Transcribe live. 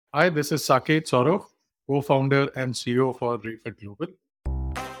Hi, this is Saket Saurav, co-founder and CEO for Refit Global.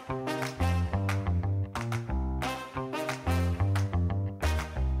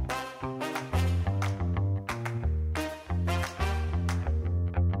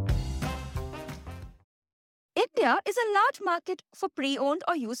 India is a large market for pre owned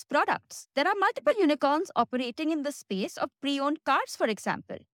or used products. There are multiple unicorns operating in the space of pre owned cars, for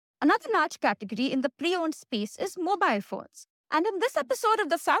example. Another large category in the pre owned space is mobile phones. And in this episode of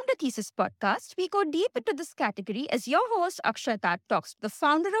the Founder Thesis podcast, we go deep into this category as your host, Akshay Tat, talks to the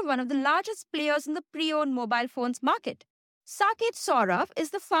founder of one of the largest players in the pre owned mobile phones market. Saket Saurav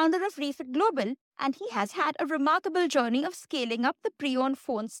is the founder of Refit Global, and he has had a remarkable journey of scaling up the pre owned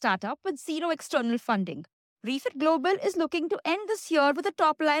phone startup with zero external funding. Refit Global is looking to end this year with a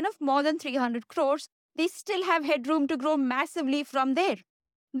top line of more than 300 crores. They still have headroom to grow massively from there.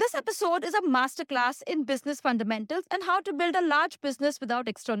 This episode is a masterclass in business fundamentals and how to build a large business without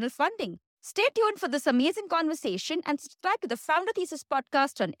external funding. Stay tuned for this amazing conversation and subscribe to the Founder Thesis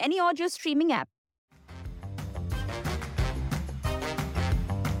podcast on any audio streaming app.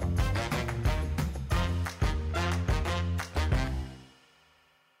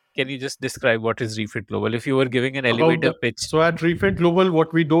 Can you just describe what is Refit Global? If you were giving an elevator pitch. So at Refit Global,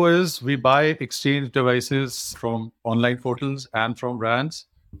 what we do is we buy exchange devices from online portals and from brands.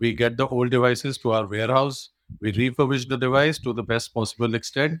 We get the old devices to our warehouse. We refurbish the device to the best possible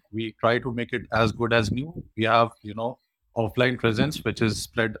extent. We try to make it as good as new. We have, offline presence, which is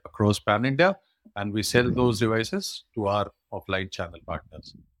spread across pan India, and we sell those devices to our offline channel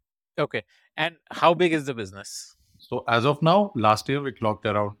partners. Okay. And how big is the business? So as of now, last year we clocked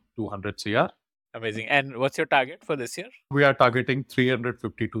around 200 CR. Amazing. And what's your target for this year? We are targeting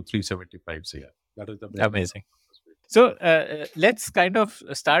 350 to 375 CR. That is the best. Amazing. So let's kind of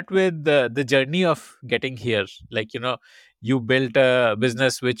start with the journey of getting here. Like, you built a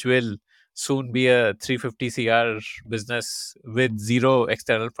business which will soon be a 350 CR business with zero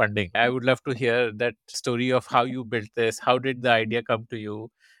external funding. I would love to hear that story of how you built this. How did the idea come to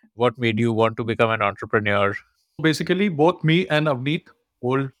you? What made you want to become an entrepreneur? Basically, both me and Avneet,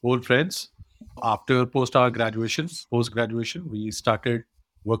 old friends. After post graduation, we started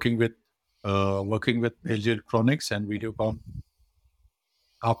working with LG Electronics and Videocom.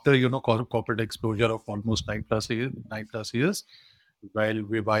 After corporate exposure of almost 9+ years,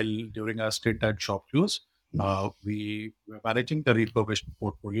 while during our stint at ShopClues, we were managing the refurbished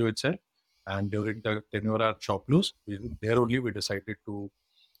portfolio itself. And during the tenure at ShopClues, we decided to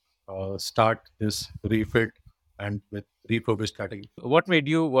start this refit and with refurbished category. What made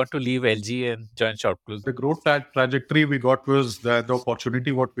you want to leave LG and join ShopClues? The growth trajectory we got was the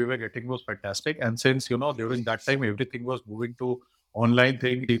opportunity what we were getting was fantastic. And since, during that time, everything was moving to online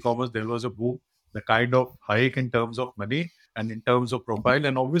thing, e-commerce, there was a boom, the kind of hike in terms of money and in terms of profile.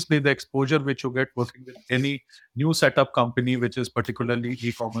 And obviously the exposure which you get working with any new setup company, which is particularly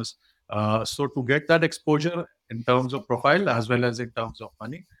e-commerce. So to get that exposure in terms of profile as well as in terms of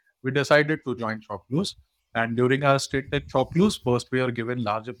money, we decided to join ShopClues. And during our stint at ShopClues, first we are given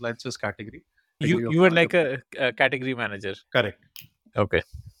large appliances category. You were like a category manager. Correct. Okay.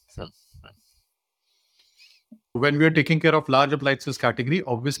 When we are taking care of large appliances category,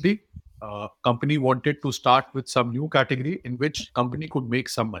 obviously, company wanted to start with some new category in which company could make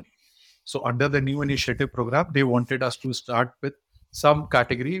some money. So under the new initiative program, they wanted us to start with some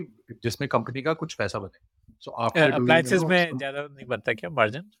category जिसमें company का कुछ पैसा बने. So after appliances में ज़्यादा नहीं बनता क्या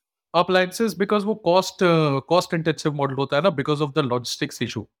margin? Appliances because वो cost intensive model होता है ना because of the logistics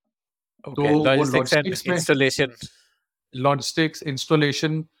issue. Okay. Logistics and installation. Logistics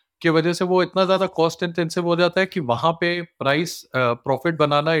installation की वजह से वो इतना ज्यादा cost intensive हो जाता है कि वहां पे price profit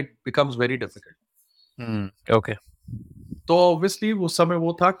banana it becomes very difficult. Okay. तो obviously उस समय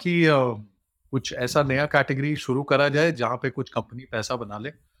वो था कि कुछ ऐसा नया कैटेगरी शुरू करा जाए जहां पे कुछ कंपनी पैसा बना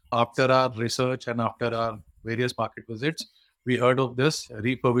ले. After our research and after our various market visits, we heard of this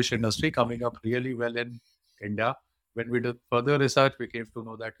refurbished industry coming up really well in India. When we did further research, we came to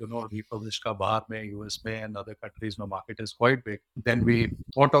know that, refurbished ka bahar mein, US mein and other countries, market is quite big. Then we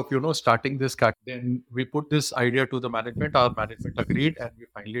thought of, starting this category. Then we put this idea to the management. Our management agreed and we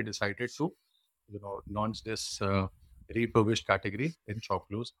finally decided to, launch this refurbished category in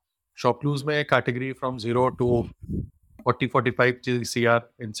ShopClues. ShopClues mein category from 0 to 40-45 CR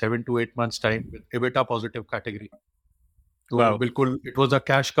in 7 to 8 months time with EBITDA positive category. So wow. It was a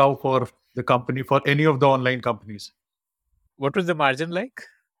cash cow for the company, for any of the online companies. What was the margin like?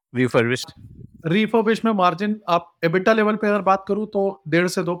 Refurbished में margin आप EBITDA level पे अगर बात करूँ तो 1.5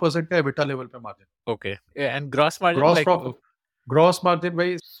 से 2% का EBITDA level पे margin. Okay. And gross margin? Gross margin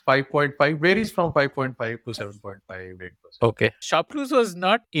भाई 5.5, varies from 5.5 to 7.58%. Okay. Shopclose was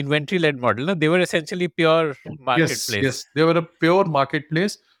not inventory led model. No? They were essentially pure Yes, marketplace. yes, they were a pure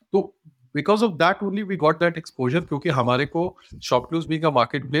marketplace. So because of that only we got that exposure, क्योंकि हमारे को Shopclose being a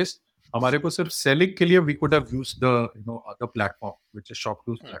marketplace, हमारे को सिर्फ selling के लिए we could have used the other platform which is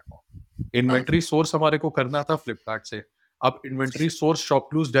Shopclose platform. Inventory source हमारे को करना था Flipkart से. अब inventory source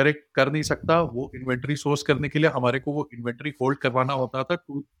Shopclose डायरेक्ट कर नहीं सकता. वो inventory source करने के लिए हमारे को वो inventory hold करवाना होता था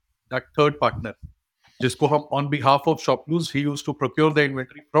to that third partner, जिसको हम on behalf of Shopclose he used to procure the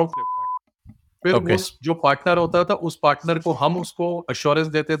inventory from Flipkart. फिर Okay. उस जो पार्टनर होता था उस पार्टनर को हम उसको अश्योरेंस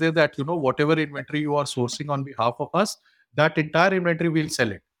देते थे that whatever inventory you are sourcing on behalf of us, that entire inventory will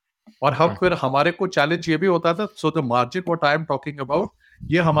sell it. और हम फिर हमारे को चैलेंज ये भी होता था, so the margin what I am talking about,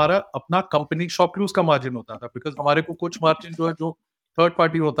 ये हमारा अपना कंपनी शॉपक्लूज का मार्जिन होता था, बिकॉज हमारे को कुछ मार्जिन जो थर्ड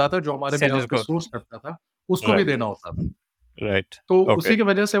पार्टी होता था जो हमारे Sellers बिहाफ पे को. सोर्स करता था उसको भी Right. देना होता था. Right. तो Okay. उसी की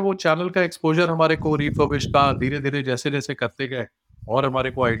वजह से वो चैनल का एक्सपोजर हमारे को रिफर्बिश का धीरे धीरे जैसे जैसे करते गए और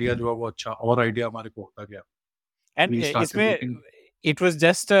हमारे को आइडिया जो है वो अच्छा और आइडिया हमारे को होता गया. And We started इसमें looking. it was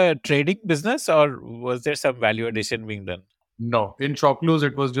just a trading business or was there some value addition being done? No, in Shopclose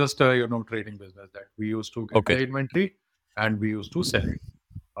it was just a trading business that we used to get Okay. the inventory and we used to sell it.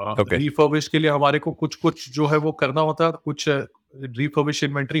 Okay. Refurbish के लिए हमारे को कुछ कुछ जो है वो करना होता था. कुछ refurbish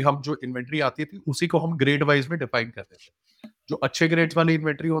इन्वेंट्री, हम जो इन्वेंट्री आती थी उसी को हम ग्रेड वाइज में डिफाइन करते थे. जो अच्छे ग्रेड्स वाली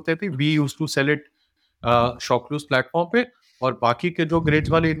इन्वेंट्री होते थे we use to cell it ShopClues platform पे, और बाकी के जो ग्रेड्स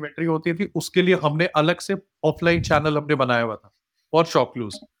वाली इन्वेंट्री होती थी उसके लिए हमने अलग से ऑफलाइन चैनल हमने बनाया हुआ था फॉर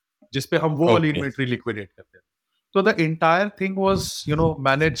शॉपक्लूज, जिसपे हम वो वाली Okay. इन्वेंट्री लिक्विडेट करते थे. तो the entire thing was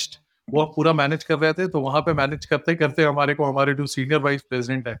managed, वो हम पूरा मैनेज कर रहे थे. तो वहां पे मैनेज करते करते हमारे को हमारे जो सीनियर वाइस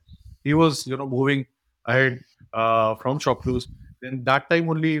प्रेसिडेंट है he was moving ahead from ShopClues. Then that time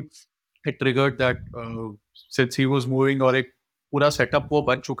only it triggered that since he was moving और एक पूरा सेटअप वो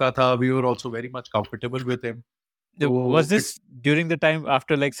बन चुका था, we were also very much comfortable with him. Was So this during the time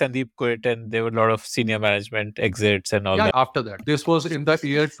after like Sandeep quit and there were a lot of senior management exits and all yeah, that? after that, this was in the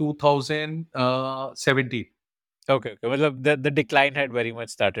year 2017. Okay. मतलब the decline had very much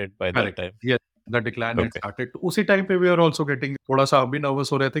started by that Correct. time. Yes, the decline had Okay. started. तो उसी time पे we were also getting थोड़ा सा हम भी nervous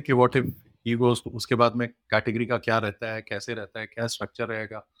हो रहे थे कि what if he goes, तो उसके बाद में कैटेगरी का क्या रहता है, कैसे रहता है, क्या स्ट्रक्चर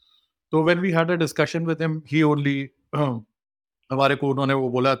रहेगा. तो when we had a discussion with him, he only हमारे को उन्होंने वो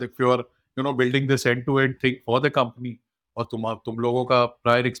बोला था, if you are building this end to end thing for the company, और तुम लोगों का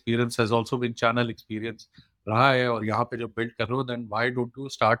prior experience has also been channel experience रहा है और यहाँ पे जब बिल्ड कर रहे हो, then why don't you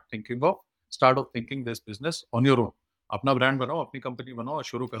start off thinking this business on your own. अपना ब्रांड बनाओ, अपनी कंपनी बनाओ और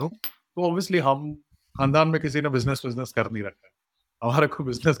शुरू करो. तो ऑब्वियसली हम खानदान में किसी ने बिजनेस कर नहीं रखा है, हमारे को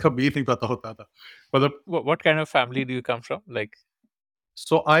बिजनेस का भी नहीं पता होता था. मतलब What kind of family do you come from? Like,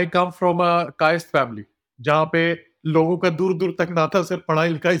 so I come from a Kayasth family, जहाँ पे लोगों का दूर दूर तक नाता सिर्फ पढ़ाई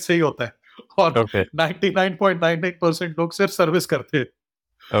लिखाई से ही होता है, और okay. 99.99% लोग सिर्फ सर्विस करते हैं.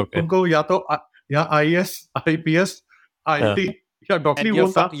 Okay. उनको या तो या आईएएस, आईपीएस, आईटी या डॉक्टरी And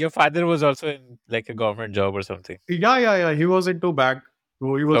वो था. your father was also in like a government job or something. या he was into bank, so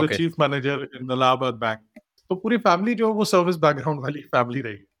he was a Okay. chief manager in the Allahabad bank. तो पूरी फैमिली जो है वो सर्विस बैकग्राउंड वाली फैमिली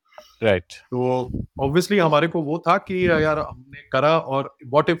रही. Right. तो obviously हमारे को वो था कि यार हमने करा, और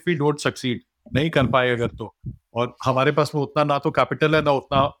what if we don't succeed, नहीं कर पाए अगर तो, और हमारे पास में उतना ना तो कैपिटल है ना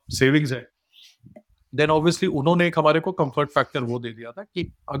उतना सेविंग्स है, देन ऑब्वियसली उन्होंने एक हमारे को कंफर्ट फैक्टर वो दे दिया था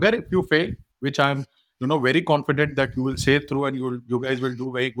कि अगर if you fail, which I am very confident that you will sail through and you guys will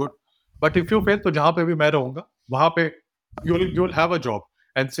do very good, but if you fail तो जहां पे भी मैं रहूंगा वहां पे you will have a job,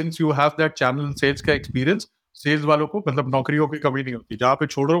 and since you have that channel sales का experience, sales वालों को मतलब नौकरियों की कमी नहीं होती, जहाँ पे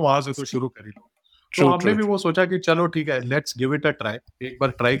छोड़ो वहां से तो शुरू कर ही लो. तो True, हमने true. भी वो सोचा कि चलो ठीक है, let's give it a try, एक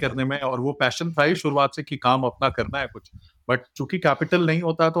बार ट्राई करने में, और वो पैशन था ही शुरुआत से कि काम अपना करना है कुछ. बट चूंकि कैपिटल नहीं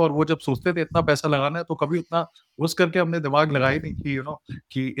होता, तो और वो जब सोचते थे इतना पैसा लगाना है, तो कभी उतना उस करके हमने दिमाग लगाई नहीं कि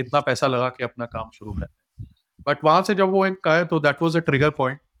कि इतना पैसा लगा के अपना काम शुरू करें. बट वहां से जब वो एक आया, तो that was a trigger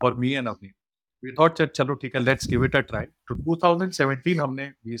point for me and Avani. We thought चलो ठीक है, let's give it a try. तो 2017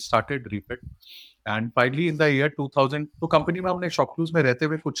 हमने we started refit, and finally in the year 2000, तो कंपनी में हमने शॉपक्लूज में रहते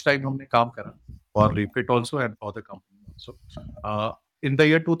हुए कुछ टाइम हमने काम करा for refit also and for the company also. In the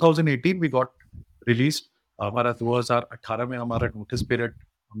year 2018 we got release. हमारा 2018 में हमारा नोटिस पीरियड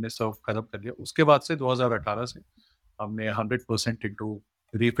हमने सर्व खत्म कर लिया. उसके बाद से 2018 से हमने 100% इनटू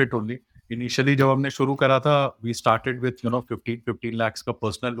रिफिट ओनली. इनिशियली जब हमने शुरू करा था, वी स्टार्टेड विथ 15 लाख का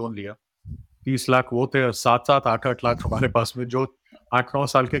पर्सनल लोन लिया. 30 लाख वो थे, 7-8 लाख हमारे पास में, जो 8-9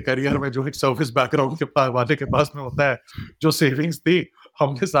 साल के करियर में जो एक सर्विस बैकग्राउंड के वाले के पास में होता है, जो सेविंग्स थी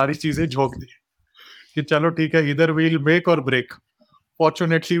हमने सारी चीजें झोंक दी कि चलो ठीक है, इधर वील मेक और break.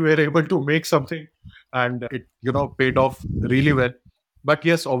 Fortunately, we were able to make something, and it paid off really well. But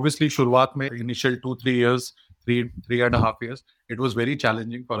yes obviously शुरुआत में initial 2-3 years, 3.5 years, it was very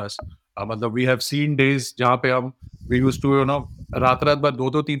challenging for us. मतलब वी हैव सीन डेज जहाँ पे हम we used to रात रात भर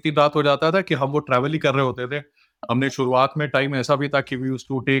 2-2 3-3 रात हो जाता था कि हम वो ट्रैवल ही कर रहे होते थे. हमने शुरुआत में टाइम ऐसा भी था कि we used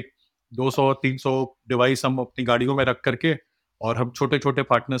to take 200-300 device हम अपनी गाड़ियों में रख करके, और हम छोटे छोटे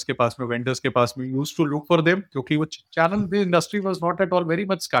पार्टनर्स के पास में, वेंडर्स के पास में used to look for them, क्योंकि वो channel industry was not at all very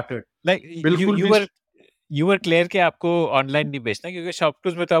much scattered. Like बिल्कुल यू भी. वर यू वर क्लियर कि आपको ऑनलाइन नहीं बेचना, क्योंकि शॉप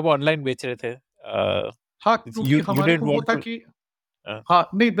क्लूज में तो आप ऑनलाइन बेच रहे थे. हाँ, यू क्योंकि यू हमारे डिडंट को वो वांट था टू. कि हाँ,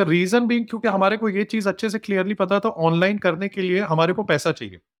 नहीं, द रीजन बीइंग क्योंकि हमारे को ये चीज अच्छे से क्लियरली पता था, ऑनलाइन करने के लिए हमारे को पैसा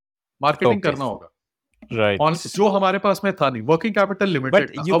चाहिए, मार्केटिंग ओके, करना होगा. राइट. जो हमारे पास में था नहीं, वर्किंग कैपिटल बट लिमिटेड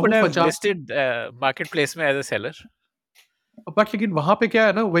था. यू अब कुड वो हैव 50. लिस्टेड मार्केट प्लेस में एज अ सेलर. बट लेकिन वहां पे क्या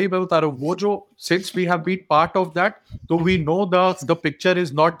है ना, वही मैं बता रहा हूँ, वो जो since we have been part of that, तो we know the picture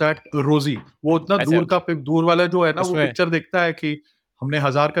is not that रोजी. वो उतना अच्छा, दूर वाला जो है ना, वो उसमें पिक्चर देखता है कि हमने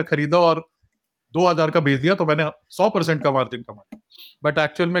 1,000 का खरीदा और 2,000 का बेच दिया, तो मैंने 100% का मार्जिन कमाया. बट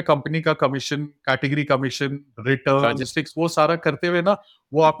एक्चुअल में कंपनी का commission, category commission, return, logic. Logistics, वो सारा करते हुए ना,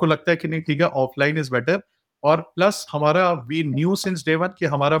 वो आपको लगता है कि नहीं, ठीक है, ऑफलाइन इज बेटर. और प्लस हमारा we knew since day one कि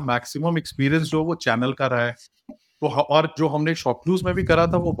हमारा मैक्सिमम एक्सपीरियंस जो वो चैनल का रहा है. तो और जो हमने शॉपक्लूज में भी करा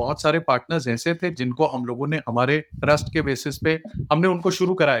था, वो बहुत सारे पार्टनर्स ऐसे थे जिनको हम लोगों ने हमारे ट्रस्ट के बेसिस पे हमने उनको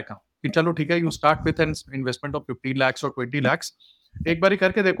शुरू कराया काम कि चलो ठीक है, you start with an investment of 15 lakhs और 20 lakhs. एक बार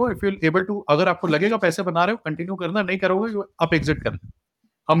करके देखो, इफ यू एबल टू, अगर आपको लगेगा पैसे बना रहे हो, कंटिन्यू करना, नहीं करोगे आप एग्जिट कर.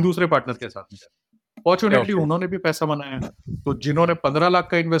 हम दूसरे पार्टनर के साथ में करें. Fortunately okay. उन्होंने भी पैसा बनाया. तो जिन्होंने 15 लाख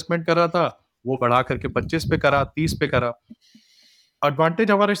का इन्वेस्टमेंट करा था, वो बढ़ा करके 25 पे करा, 30 पे करा.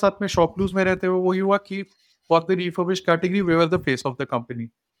 एडवांटेज हमारे साथ में शॉपक्लूज में रहते हुए वो हुआ कि for the refurbish category we were the face of the company.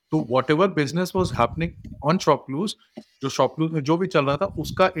 तो what ever business was happening on ShopClues, जो शॉपक्लूज में जो भी चल रहा था,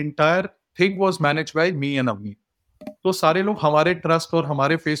 उसका entire thing was manage by me and Avni. तो सारे लोग हमारे ट्रस्ट और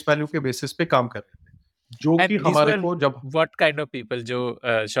हमारे फेस वैल्यू के बेसिस पे काम कर रहे थे, जो कि एंड दीस हमारे वर को जब व्हाट काइंड ऑफ पीपल जो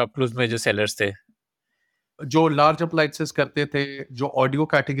शॉप क्लूज में जो सेलर्स थे. जो लार्ज अप्लायंसेस करते थे, जो ऑडियो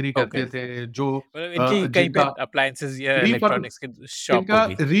कैटेगरी ओके, करते थे, जो मतलब इनकी कहीं पे जिनका अप्लायंसेस या रीफर्ब इलेक्ट्रॉनिक्स की शॉप इनका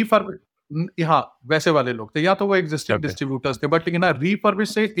होगी. रीफर्ब हाँ, वैसे वाले लोग थे, या तो वो एग्जिस्टिंग ओके. डिस्ट्रीब्यूटर्स थे. बट लेकिन रीफर्बिश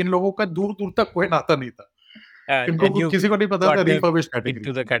से इन लोगों का दूर दूर तक कोई नाता नहीं था. And you किसी को नहीं पता था got them refurbish category.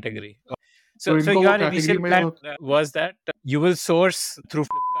 into the category. तो So इनको वो your कैटेगरी initial में plan was that you will source through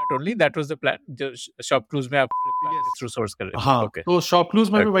Flipkart only. That was the plan. जो shop close में आप Flipkart के यस. through source कर रहे थे. हाँ, Okay. तो शॉपक्लूज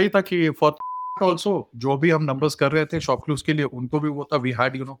में भी Okay. वही था कि फॉर ऑल्सो जो भी हम नंबर्स कर रहे थे शॉपक्लूज के लिए, उनको भी वो था, we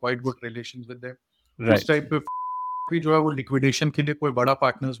had quite good relations with them. उस Right. टाइम पे भी जो है वो लिक्विडेशन के लिए कोई बड़ा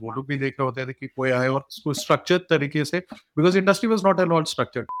पार्टनर्स वो लोग भी देख रहे होते थे कि कोई आए और उसको स्ट्रक्चर्ड तरीके से, because industry was not at all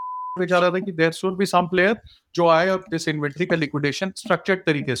structured. विचार रहा था कि there should be some player जो आए और दिस इन्वेंटरी का लिक्विडेशन स्ट्रक्चर्ड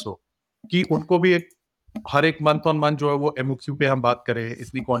तरीके से हो, कि उनको भी एक हर एक मंथ ऑन मंथ जो है वो एमओक्यू पे हम बात करें,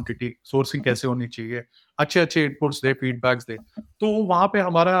 इतनी क्वांटिटी, सोर्सिंग कैसे होनी चाहिए, अच्छे अच्छे इनपुट्स दे, फीडबैक्स दे. तो वहां पे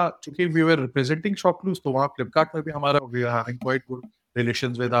हमारा, चूंकि वी वर रिप्रेजेंटिंग शॉपक्लूज, तो वहां फ्लिपकार्ट में भी हमारा we are having quite good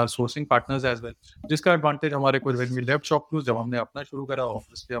relations with our sourcing partners as well. जिसका एडवांटेज हमारे को व्हेन वी लेफ्ट शॉपक्लूज, जब हमने अपना शुरू करा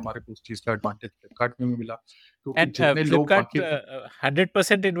ऑब्वियसली हमारे को उस चीज का एडवांटेज फ्लिपकार्ट में भी मिला, क्योंकि And जितने लोग Flipkart बाकी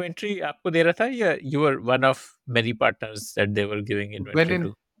 100% inventory आपको दे रहा था, या you were one of many partners that they were giving when inventory in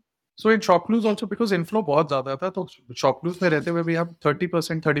to? So in ShopClues also because inflow बहुत ज्यादा था, तो शॉपक्लूज में रहते हुए भी हम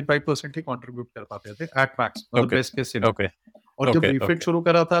 30%, 35% ही कंट्रीब्यूट कर पाते थे एट मैक्स, मतलब Okay. Best case scenario. Okay. और जब Okay. Refit Okay. शुरू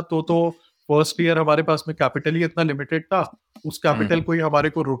करा था, तो फर्स्ट ईयर हमारे पास में कैपिटल ही इतना लिमिटेड था. उस कैपिटल को ही हमारे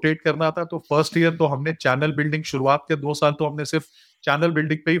को रोटेट करना था. तो फर्स्ट ईयर तो हमने चैनल बिल्डिंग, शुरुआत के 2 साल तो हमने सिर्फ चैनल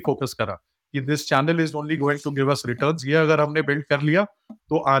बिल्डिंग पे ही फोकस करा कि this channel is only going to give us returns. ये अगर हमने बिल्ड कर लिया,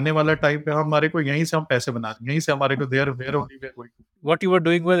 तो आने वाला टाइम पे हमारे को यहीं से हम पैसे बना, यहीं से हमारे को there where only way going. What you were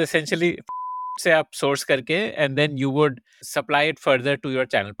doing was essentially से आप source करके and then you would supply it further to your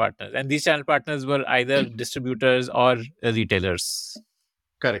channel partners, and these channel partners were either distributors or retailers.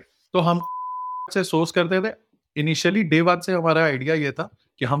 Correct. तो हम से source करते थे. Initially day one से हमारा आइडिया ये था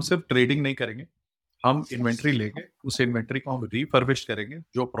कि हम सिर्फ ट्रेडिंग नहीं करेंगे, हम इन्वेंट्री लेंगे, उस इन्वेंट्री को हम रिफर्बिश करेंगे,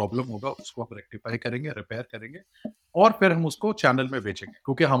 जो प्रॉब्लम होगा उसको हम रेक्टिफाई करेंगे, रिपेयर करेंगे, और फिर हम उसको चैनल में बेचेंगे.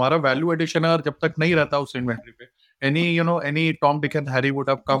 क्योंकि हमारा वैल्यू एडिशन जब तक नहीं रहता उस इन्वेंट्री पे, any Tom Dick and Harry would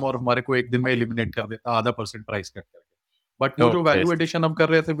have come और हमारे को एक दिन में एलिमिनेट कर देता, आधा % प्राइस कट करके. बट वो जो Okay. वैल्यू एडिशन हम कर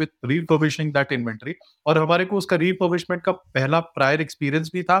रहे थे विद रिफर्बिशिंग दैट इन्वेंट्री, और हमारे को उसका रिफर्बिशमेंट का पहला प्रायर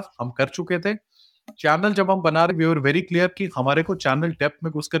एक्सपीरियंस भी था, हम कर चुके थे. चैनल जब हम बना रहे, वी वर वेरी क्लियर कि हमारे को चैनल डेप्थ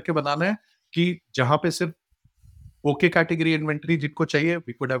में घुस करके बनाना है, कि जहां पे सिर्फ ओके कैटेगरी इन्वेंट्री जिनको चाहिए,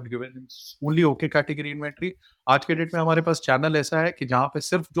 we could have given only okay category inventory. आज के डेट में हमारे पास चैनल ऐसा है कि जहां पे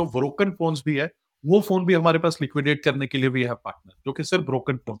सिर्फ जो ब्रोकन फोन्स भी है, वो फोन भी हमारे पास लिक्विडेट करने के लिए भी है पार्टनर, जो कि सिर्फ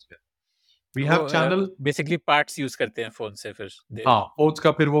ब्रोकन फोन्स है. वी वो have channel, basically parts use करते हैं फोन से फिर हाँ, फोन्स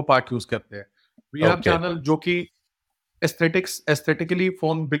का फिर वो पार्ट यूज करते हैं। We have okay. चैनल जो कि एस्थेटिकली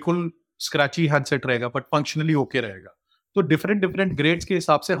फोन बिल्कुल स्क्रैची हैंडसेट रहेगा बट फंक्शनली ओके रहेगा। तो डिफरेंट डिफरेंट ग्रेड्स के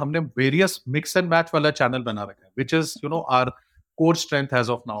हिसाब से हमने वेरियस मिक्स एंड मैच वाला चैनल बना रखा है, which is are core strength as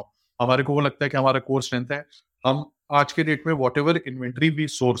of now. हमारे को वो लगता है कि हमारा कोर स्ट्रेंथ है। हम आज के डेट में whatever inventory we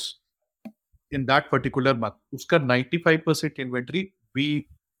source in that particular month, उसका 95% inventory we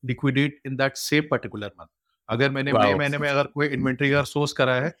liquidate in that same particular month. अगर मैंने मई वाओ। महीने में अगर कोई इन्वेंट्री अगर सोर्स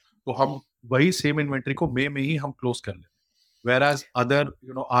करा है, तो हम वही सेम इन्वेंट्री को मई में ही हम क्लोज कर लेते हैं। Whereas other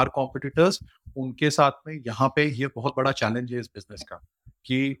are competitors, उनके साथ में यहाँ पे ये बहुत बड़ा चैलेंज है इस बिजनेस का,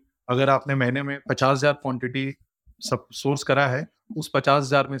 कि अगर आपने महीने में 50,000 क्वांटिटी सब सोर्स करा है, उस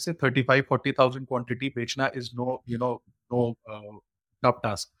 50,000 में से 35-40,000 क्वांटिटी बेचना इज नो टफ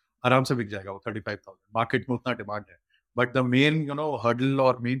टास्क। आराम से बिक जाएगा वो 35,000, मार्केट में उतना डिमांड है। बट द मेन हर्डल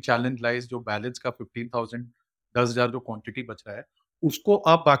और मेन चैलेंज लाइज जो बैलेंस का 15,000, 10,000 जो क्वांटिटी बच रहा है, उसको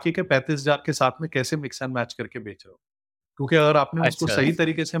आप बाकी के 35,000 के साथ में कैसे मिक्स एंड मैच करके बेच रहे हो। क्योंकि अगर आपने उसको अच्छा। सही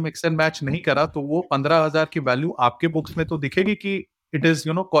तरीके से मिक्स एंड मैच नहीं करा, तो वो 15,000 की वैल्यू आपके बुक्स में तो दिखेगी कि इट इज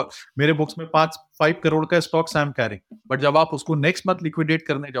मेरे बुक्स में 5 करोड़ का stock I am carrying, but जब आप उसको नेक्स्ट मंथ लिक्विडेट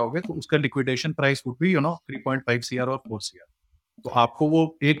करने जाओगे, तो उसका liquidation price would be 3.5 CR और 4 सीआर। तो आपको वो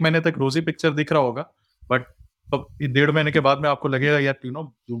 1 महीने तक रोजी पिक्चर दिख रहा होगा, बट अब 1.5 महीने के बाद में आपको लगेगा यार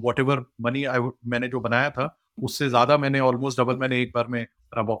व्हाटएवर मनी मैंने जो बनाया था, उससे ज्यादा मैंने ऑलमोस्ट डबल मैंने एक बार में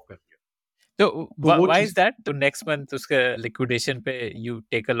रब ऑफ कर दिया। तो तो वो व्हाई इज चीज, दैट? तो नेक्स्ट मंथ उसका लिक्विडेशन पे you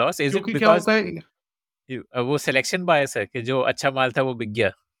take a loss, is it क्योंकि क्या बिकॉज होता है, वो सिलेक्शन बायस है कि जो अच्छा माल था वो बिक गया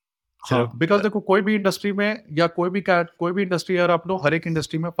हाँ, सिर्फ? बिकॉज देखो कोई भी इंडस्ट्री में या कोई भी इंडस्ट्री, अगर आप लोग हर एक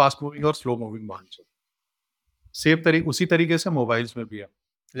इंडस्ट्री में फास्ट मूविंग और स्लो मूविंग मॉडल्स है, उसी तरीके से मोबाइल्स में भी है।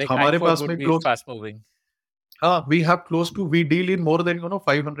 लाइक हमारे आईफोन पास वुड में बी क्लोज, फास्ट मूविंग। हाँ, we have close to, we deal in more than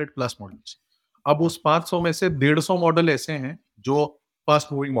 500 plus models. अब उस 500 में से 150 मॉडल ऐसे हैं जो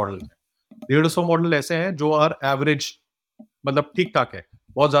फास्ट मूविंग मॉडल हैं, 150 मॉडल ऐसे हैं जो आर एवरेज, मतलब ठीक ठाक है,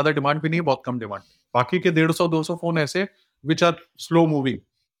 बहुत ज्यादा डिमांड भी नहीं, बहुत कम डिमांड। बाकी के 150-200 फोन ऐसे विच आर स्लो मूविंग,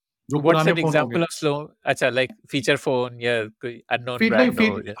 जो व्हाट्स पुराने एन फोन हो गए। Example of slow? अच्छा, लाइक फीचर फोन या कोई अननोन फीड नहीं, ब्रांड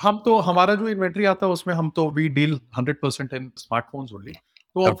हो फीड या? हम तो, हमारा जो इन्वेंट्री आता है उसमें हम तो we deal 100% in smartphones only.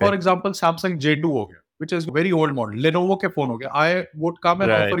 तो okay. For example Samsung J2 हो गया, which is very old model, Lenovo के फोन हो गया, I would come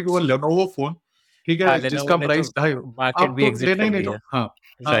and offer you right. A Lenovo phone, ठीक हाँ, है, लेनोवो जिसका ने तो प्राइस ढाई, मार्केट आप भी तो एग्जिट लेना ही कर नहीं, जो लिया। हाँ,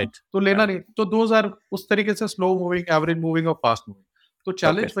 हाँ, राइट। तो लेना हाँ। नहीं, तो दोज आर उस तरीके से स्लो मूविंग, एवरेज मूविंग और फास्ट मूविंग। तो ओके।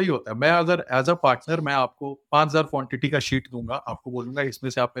 चैलेंज वही होता है, मैं अगर एज अ पार्टनर मैं आपको 5,000 क्वांटिटी का शीट दूंगा, आपको बोलूंगा इसमें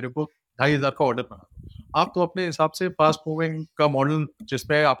से आप मेरे को 2,500 का ऑर्डर बना दो। आप तो अपने हिसाब से फास्ट मूविंग का मॉडल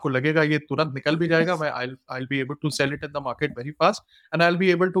जिसमें आपको लगेगा ये तुरंत निकल भी जाएगा, मैं I'll be able to sell it in the market very fast and I'll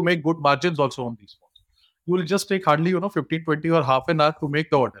be able to make good margins also on these phones. You will just take hardly 15, 20 or half an hour to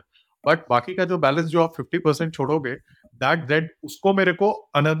make the order. But बाकी का जो balance जो आप 50% छोड़ोगे, that उसको मेरे को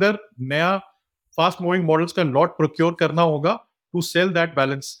another नया फास्ट मूविंग मॉडल्स का लॉट प्रोक्योर करना होगा to sell that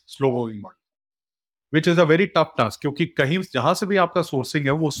balance slow moving model, which is a very tough task. क्योंकि कहीं जहां से भी आपका सोर्सिंग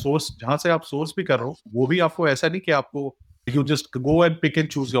है, वो सोर्स जहां से आप सोर्स भी कर रहे हो, वो भी आपको ऐसा नहीं कि आपको you just go and pick and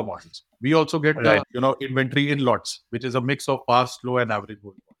choose your models. We also get the right. Inventory in lots, which is a mix of fast, slow and average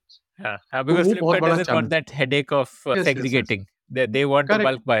models. हाँ, हाँ, तो because वो बहुत Flipkart बड़ा doesn't want चैलेंज that headache of है। Yes, yes, yes, segregating. They want a correct,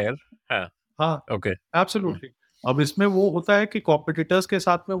 bulk buyer. हाँ। हाँ, ओके। एब्सोल्युटली। अब इसमें वो होता है कि कॉम्पिटिटर्स के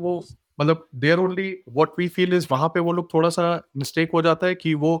साथ में वो, मतलब there only what we feel is, वहां पे वो लोग थोड़ा सा मिस्टेक हो जाता है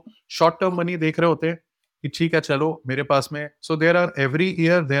कि वो शॉर्ट टर्म मनी देख रहे होते हैं कि ठीक है चलो मेरे पास में, so there are every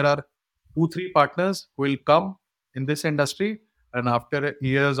year there are 2-3 partners will come in this industry, and after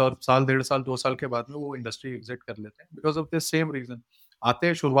years और साल, 1.5 साल, 2 साल के बाद में वो इंडस्ट्री एग्जिट कर लेते हैं because of this same reason. आते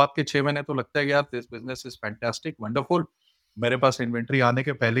हैं शुरुआत के 6 महीने तो लगता है यार this business is fantastic, wonderful, मेरे पास इन्वेंट्री आने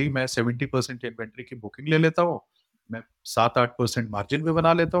के पहले ही मैं 70% इन्वेंट्री की बुकिंग ले लेता हूँ, मैं 7-8% मार्जिन भी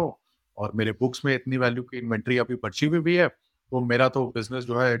बना लेता हूँ, और मेरे बुक्स में इतनी वैल्यू की इन्वेंट्री अभी बची हुई भी है, तो मेरा तो बिजनेस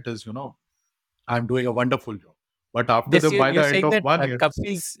जो है it is I am doing a wonderful job. But after This the by the you're and saying of that 1 year,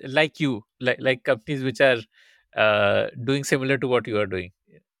 companies like you, like companies which are doing similar to what you are doing,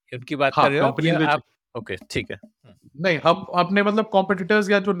 उनकी बात हाँ, कर रहे हो आप companies या विच, आप? Okay, ठीक है। नहीं, हम अपने मतलब कॉम्पिटिटर्स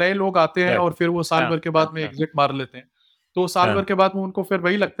या जो नए लोग आते हैं राइट। और फिर वो साल हाँ, भर के हाँ, बाद में हाँ, एग्जिट मार लेते हैं, तो साल हाँ, भर के बाद में उनको फिर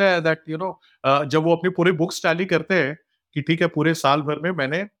वही लगता है दैट जब वो अपनी पूरी बुक्स टैली करते हैं कि ठीक है पूरे साल भर में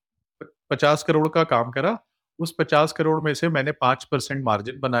मैंने 50 करोड़ का काम करा, उस 50 करोड़ में से मैंने 5%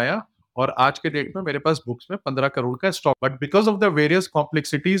 मार्जिन बनाया, और आज के डेट में मेरे पास बुक्स में 15 करोड़ का stock, but because of the various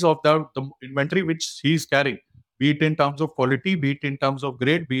complexities of the inventory which he is carrying, be it in terms of quality, be it in terms of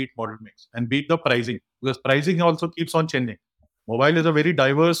grade, be it model mix, and be it the pricing, because pricing also keeps on changing. Mobile is a very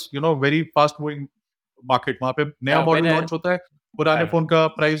diverse, very fast moving market. वहाँ पे नया हाँ। Model launch होता है, पुराने phone का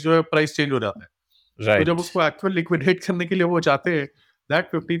price जो है प्राइस चेंज हो जाता है। तो जब राइट। उसको एक्चुअल लिक्विडेट करने के लिए वो चाहते हैं, दैट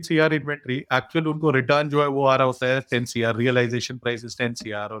 15 सीआर इन्वेंट्री एक्चुअल उनको रिटर्न जो है वो आ रहा होता है 10 CR, realisation price is 10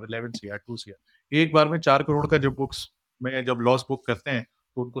 CR और 11 सीआर, 2 सीआर। एक बार में 4 करोड़ का जब बुक्स में जब लॉस बुक करते हैं,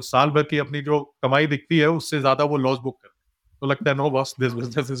 तो उनको साल भर की अपनी जो कमाई दिखती है उससे ज्यादा वो लॉस बुक करते हैं। तो लगता है no boss, this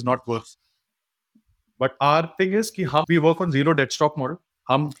business is not worth. But are thing is कि हम we work on zero date stock model.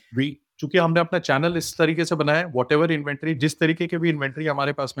 हम वी चूंकि हमने अपना चैनल इस तरीके से बनाया है, वॉट एवर इन्वेंट्री, जिस तरीके की भी इन्वेंट्री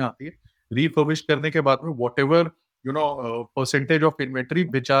हमारे पास में आती है, रिफर्बिश करने के बाद में what ever you know percentage of inventory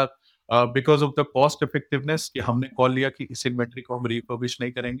which are because of the cost effectiveness, कि हमने कॉल लिया कि इस इन्वेंट्री को हम रिफर्बिश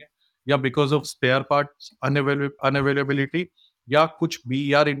नहीं करेंगे, या because of spare parts unavailability, या कुछ बी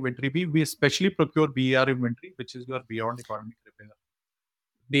आर इन्वेंट्री भी, we specially procure B are inventory which is your beyond economic repair. जो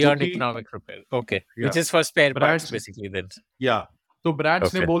बियॉन्ड कि इकोनॉमिक रिपेयर, ओके, या which is for sphere parts brands, basically then. या तो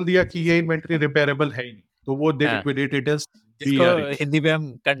brands ने okay. बोल दिया कि ये इन्वेंट्री रिपेयरेबल है ही नहीं, तो वो दे हाँ, लिक्विडेटेड एज जिसको बीआर। हिंदी में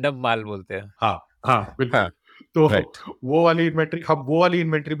हम कंडम माल बोलते हैं। हाँ, हाँ, हाँ। बिल्कुल। तो राइट। वो वाली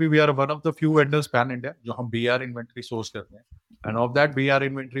इन्वेंट्री भी we are one of the few vendors pan India जो हम बीआर इन्वेंट्री सोर्स करते हैं, end of that B R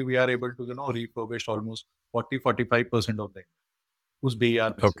inventory we are able to refurbish almost 40-45% of that उस बीआर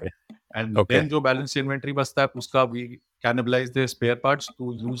में से। ओके। And okay. देन जो balance inventory बचता है उसका we cannibalise the spare parts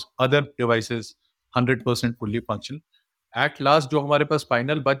to use other devices 100% fully functional. At last जो हमारे पास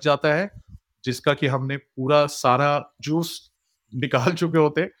final बच जाता है, जिसका कि हमने पूरा सारा जूस निकाल चुके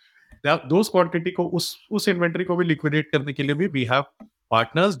होते हैं, दोस क्वांटिटी को उस इन्वेंट्री को भी लिक्विडेट करने के लिए भी वी हैव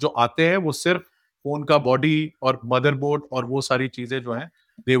पार्टनर्स जो आते हैं। वो सिर्फ फोन का बॉडी और मदरबोर्ड और वो सारी चीजें जो हैं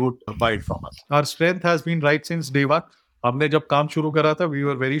they would buy it from us. Our strength has been right since day one. हमने जब काम शुरू करा था वी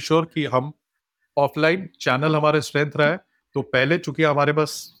वर वेरी श्योर कि हम ऑफलाइन चैनल हमारे स्ट्रेंथ रहा है। तो पहले चूंकि हमारे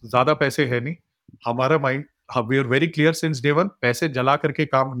पास ज्यादा पैसे है नहीं, हमारा mind, we are very clear since day one, पैसे जला करके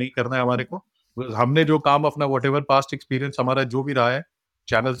काम नहीं करना है हमारे को। हमने जो काम अपना वट एवर पास्ट एक्सपीरियंस हमारा जो भी रहा है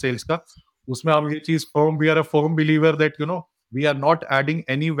चैनल सेल्स का, उसमें हम ये चीज firm, we are a firm believer that we are not adding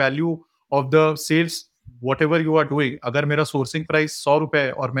any value of the sales what ever you are doing. अगर मेरा सोर्सिंग प्राइस 100 रुपए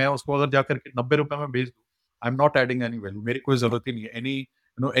है और मैं उसको अगर जाकर के 90 रुपए में बेच दूं, I am not adding any value, मेरी कोई जरूरत ही नहीं है।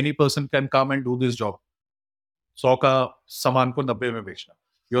 Any person can come and do this job. 100 का सामान को 90 में बेचना,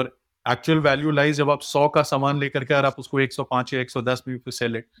 योर एक्चुअल वैल्यू लाइज जब आप 100 का सामान लेकर के अगर आप उसको 105 या 110 में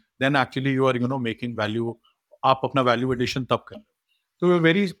cell it, then actually you are making value. आप अपना वैल्यू एडिशन तब कर रहे हो। तो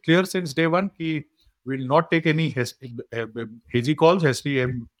very clear since day one कि will not take any hazy calls, hasty,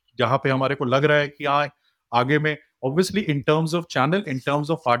 जहां पे हमारे को लग रहा है कि हाँ आगे में, obviously in terms of channel, in terms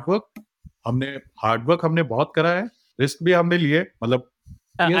of hard work हमने बहुत करा है, रिस्क भी हमने लिए, मतलब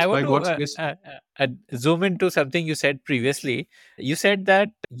I yes, by want to God's grace. zoom into something you said previously. You said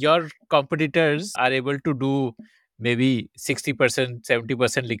that your competitors are able to do maybe 60%,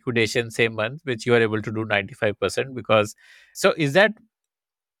 70% liquidation same month, which you are able to do 95% because. So, is that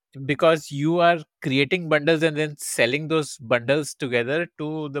because you are creating bundles and then selling those bundles together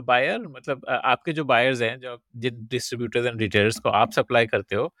to the buyer? मतलब आपके जो buyers हैं, जो जिन distributors and retailers को आप supply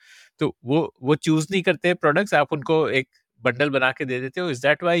करते हो, तो वो choose नहीं करते products, आप उनको एक बंडल बना के दे देते हो? Is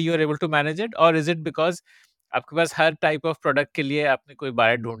that why you are able to manage it, or is it because आपके पास हर टाइप ऑफ प्रोडक्ट के लिए आपने कोई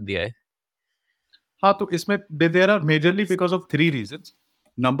बायर ढूंढ दिया है? हाँ, तो इसमें there are majorly because of 3 reasons.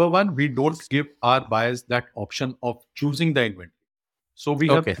 Number 1, we don't give our buyers that option of choosing the inventory. So we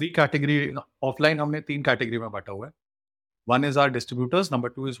have okay. 3 category. Offline हमने 3 कैटेगरी में बांटा हुआ है। One is our distributors,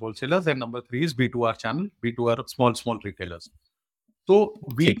 number 2 is wholesalers, and number 3 is B2R channel, B2R small retailers. So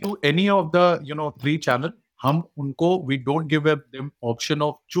we ठीक है। to any of the 3 channel, हम उनको we don't give them option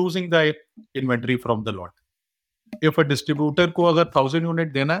of choosing the inventory from the lot. If a distributor को अगर 1000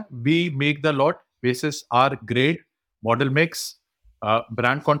 unit देना है, we make the lot basis our grade, model mix,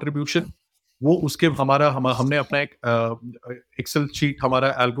 brand contribution। वो उसके हमने अपना एक एक्सेल शीट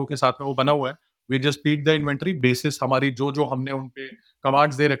हमारा एल्गो के साथ में वो बना हुआ है। We just feed the inventory basis, हमारी जो जो हमने उन पे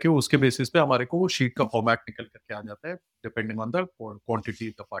कमांड्स दे रखे उसके बेसिस पे हमारे को वो शीट का फॉर्मेट निकल करके आ जाता है, depending on the quantity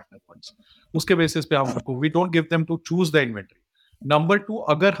the partner wants. उसके बेसिस पे हमको we don't give them to choose the inventory. Number 2,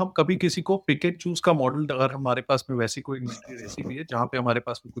 अगर हम कभी किसी को पिक एंड चूज का मॉडल, अगर हमारे पास में वैसी कोई इन्वेंटरी रेसिपी है जहां पे हमारे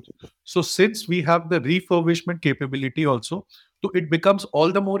पास में कुछ, so since we have the refurbishment capability also, तो it becomes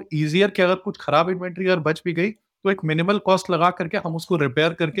all the more easier कि अगर कुछ खराब इन्वेंटरी अगर बच भी गई, तो एक मिनिमल कॉस्ट लगा करके हम उसको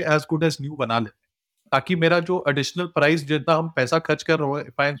रिपेयर करके एज गुड एज न्यू बना लेते हैं। ताकि मेरा जो एडिशनल प्राइस जितना हम पैसा खर्च कर रहे हो,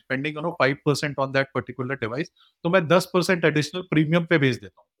 if I am spending 5% on that particular device, तो मैं 10% एडिशनल प्रीमियम पे भेज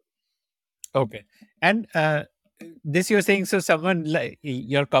देता हूँ। Okay. And this you're saying, so someone like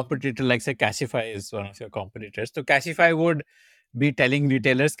your competitor, like say Cashify is one of your competitors. So Cashify would be telling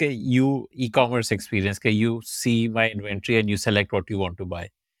retailers that you e-commerce experience, that you see my inventory and you select what you want to buy,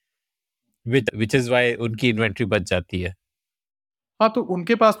 which is why उनकी inventory बच जाती है. हाँ, तो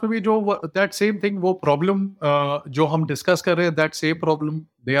उनके पास में भी जो दैट सेम थिंग, वो प्रॉब्लम जो हम डिस्कस कर रहे हैं, that same problem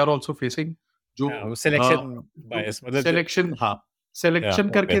they are also facing. जो वो सिलेक्शन बायस, मतलब जो सिलेक्शन, हाँ, या सिलेक्शन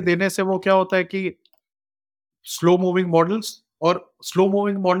ओके। करके देने से वो क्या होता है कि स्लो मूविंग मॉडल्स, और स्लो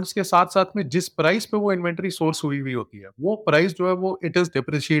मूविंग मॉडल्स के साथ-साथ में जिस प्राइस पे वो इन्वेंटरी सोर्स हुई हुई होती है, वो प्राइस जो है वो it is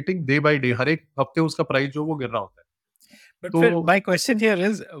depreciating day by day, हर एक हफ्ते उसका प्राइस जो है वो गिर रहा होता है। But फिर तो my question here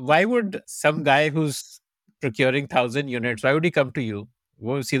is, why would some guy who's procuring 1,000 units, why would he come to you?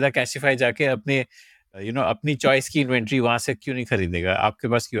 वो सीधा कैशिफाई जाके अपने अपनी चॉइस की इन्वेंट्री वहां से क्यों नहीं खरीदेगा? आपके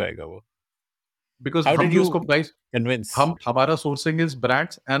पास क्यों आएगा वो? बिकॉज़ How हम did जो you उसको प्राइस, convince? हमारा sourcing is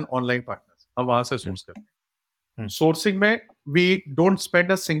brands and online partners, हम वहाँ से Hmm, सोर्स करते हैं। hmm, सोर्सिंग में we don't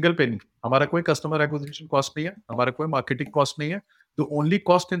spend a single penny, हमारा कोई कस्टमर एक्विजिशन कॉस्ट नहीं है, हमारा कोई मार्केटिंग कॉस्ट नहीं है। The only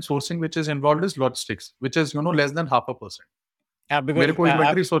cost in sourcing which is involved is logistics, which is less than half a percent. हाँ, मेरे because को आप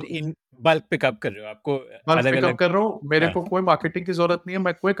inventory source, in bulk pickup कर रहे हो, आपको बल्क अलग पिकअप अलग। कर रहा हूँ, मेरे हाँ, को कोई मार्केटिंग की जरूरत नहीं है,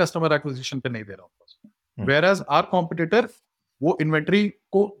 मैं कोई कस्टमर एक्विजिशन पे नहीं दे रहा हूँ। hmm, where as are competitor, वो इन्वेंट्री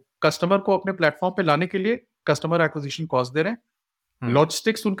को कस्टमर को अपने प्लेटफॉर्म पे लाने के लिए कस्टमर एक्विजिशन कॉस्ट दे रहे हैं। hmm,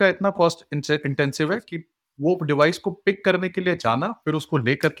 लॉजिस्टिक्स उनका इतना कॉस्ट इंटेंसिव है कि वो डिवाइस को पिक करने के लिए जाना, फिर उसको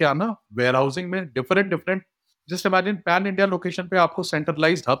लेकर के आना, वेयर हाउसिंग में different different, just imagine pan India location पे आपको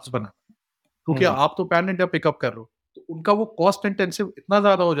सेंट्रलाइज्ड हब्स बना, क्योंकि hmm, आप तो पैन इंडिया पिकअप कर रहे हो, तो उनका वो कॉस्ट इंटेंसिव इतना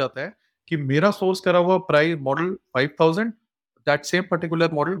ज्यादा हो जाता है कि मेरा सोर्स करा हुआ price model 5000, that same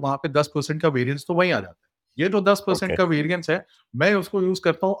particular model वहां पे 10% का वेरिएंस तो वहीं आ जाता है। ये जो 10% okay. का वेरिएंस है, मैं उसको यूज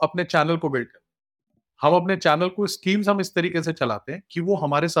करता हूँ अपने चैनल को बिल्ड करने। हम अपने चैनल को स्कीम्स हम इस तरीके से चलाते हैं कि वो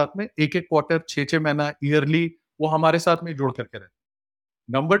हमारे साथ में एक एक क्वार्टर, 6-6 महीना, ईयरली वो हमारे साथ में जुड़ करके रहते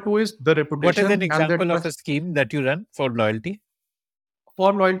हैं। Number two is the What is an reputation and the example of a trust. scheme that you run for loyalty?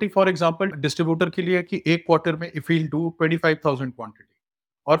 For loyalty, for example distributor के लिए कि एक क्वार्टर में if he'll do 25,000 quantity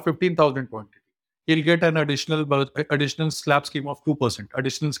or 15,000 quantity, he'll get an additional slab scheme of 2%,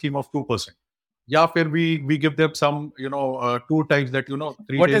 additional scheme of 2%. या फिर we give them some, two types that,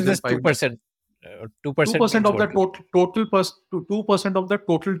 3 What is days this and 5 days. 2%? Two 2% percent means of the what? total 2% of the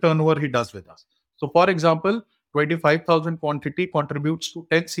total turnover he does with us. So, for example, 25,000 quantity contributes to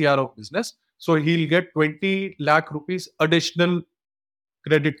 10 CR of business. So he'll get 20 lakh rupees additional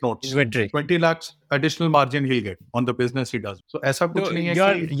credit notes. Inventory. 20 lakhs additional margin he'll get on the business he does. So ऐसा So कुछ नहीं है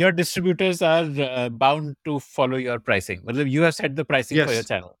your कि your distributors are bound to follow your pricing. मतलब you have set the pricing for your yes,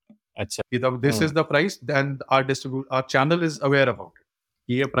 channel. अच्छा. this is the price, then our channel is aware about it.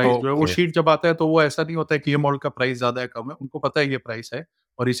 कि ये price जो है वो Okay. शीट जब आता है तो वो ऐसा नहीं होता है कि ये मॉडल का प्राइस ज्यादा है कम है, उनको पता है ये प्राइस है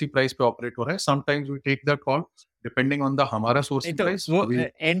और इसी प्राइस पे ऑपरेट हो रहा है। Sometimes we take that call depending on the हमारा नहीं सोर्सिंग तो प्राइस वो अभी।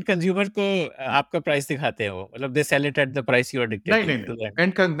 एंड कंज्यूमर को आपका प्राइस दिखाते हैं, वो मतलब they sell it at the price you are नहीं डिक्टेटिंग नहीं नहीं, टू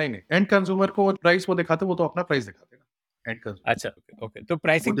देम। नहीं एंड कंज्यूमर को प्राइस वो दिखाते, वो तो अपना प्राइस दिखाते हैं ना एंड कंज्यूमर। अच्छा, ओके ओके, तो वो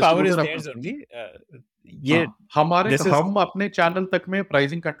प्राइसिंग पावर इज डिस्ट्रीब्यूटर अपना, देयर्स ओनली। ये हाँ, हमारे दिस इज हम अपने चैनल तक में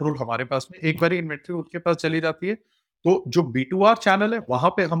प्राइसिंग कंट्रोल हमारे पास में, एक बार इन्वेंट्री उनके पास चली जाती है तो जो B2R चैनल है वहां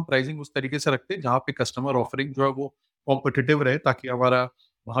पे हम प्राइसिंग उस तरीके से रखते हैं जहां पे कस्टमर ऑफरिंग जो है वो कॉम्पिटिटिव रहे, ताकि हमारा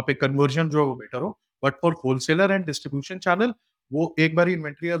वहां पे कन्वर्जन जो है वो बेटर हो। But for wholesaler and distribution channel, वो एक बार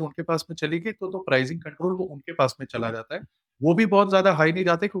इन्वेंट्री अगर उनके पास में चली गई तो प्राइसिंग कंट्रोल वो उनके पास में चला जाता है। वो भी बहुत ज्यादा हाई नहीं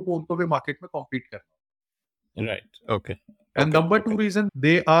जाते क्योंकि उनको भी मार्केट में कॉम्पीट करना। Right. Okay And okay number two okay. reason,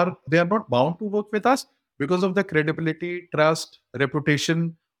 they are not bound to work with us because of the credibility, trust, reputation,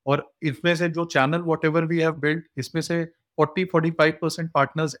 और इसमें से जो channel whatever we have build, इसमें से 40-45%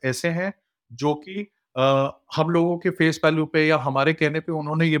 पार्टनर्स ऐसे हैं जो कि हम लोगों के फेस वैल्यू पे या हमारे कहने पे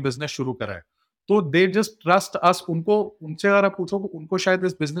उन्होंने ये बिजनेस शुरू करा है, तो दे जस्ट ट्रस्ट अस। उनको, उनसे अगर आप पूछो, उनको शायद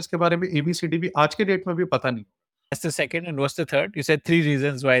इस बिजनेस के बारे में एबीसीडी भी आज के डेट में भी पता नहीं। That's the second, and what's the third? You said three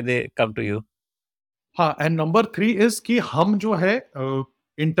reasons why they come to you. हाँ, एंड नंबर 3 इज कि हम जो है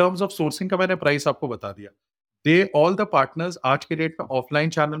इन टर्म्स ऑफ सोर्सिंग का मैंने प्राइस आपको बता दिया। दे ऑल द पार्टनर्स आज के डेट में ऑफलाइन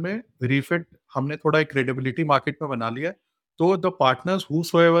चैनल में रिफिट हमने थोड़ा एक क्रेडिबिलिटी मार्केट में बना लिया है। तो the partners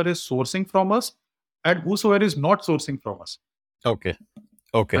whosoever is sourcing from us and whosoever is not sourcing from us, Okay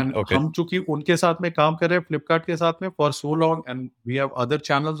okay and okay हम चूंकि उनके साथ में काम कर रहे हैं फ्लिपकार्ट के साथ में for so long, and we have other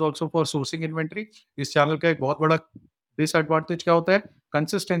channels also for sourcing inventory. इस चैनल का एक बहुत बड़ा डिसएडवांटेज क्या होता है?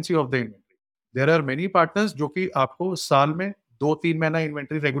 Consistency of the inventory. There are many partners जो कि आपको साल में 2-3 महीना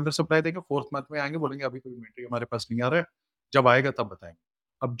इन्वेंट्री रेगुलर सप्लाई देंगे, फोर्थ मंथ में आएंगे बोलेंगे अभी कोई इन्वेंट्री हमारे पास नहीं आ रहा है, जब आएगा तब बताएंगे।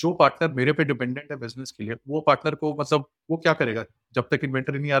 अब जो पार्टनर मेरे पे डिपेंडेंट है बिजनेस के लिए, वो पार्टनर को मतलब वो क्या करेगा? जब तक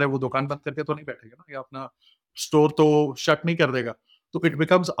इन्वेंटरी नहीं आ रहा है वो दुकान बंद करके तो नहीं बैठेगा ना, या अपना स्टोर तो शट नहीं कर देगा। तो it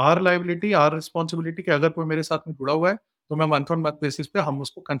becomes our liability, our responsibility कि अगर कोई मेरे साथ में जुड़ा हुआ है तो मैं मंथ ऑन मंथ बेसिस पे हम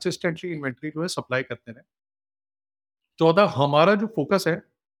उसको कंसिस्टेंटली इन्वेंट्री जो है सप्लाई करते रहे। 14 हमारा जो फोकस है,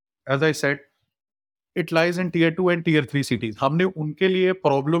 as I said, it lies in tier 2 and tier 3 cities. हमने उनके लिए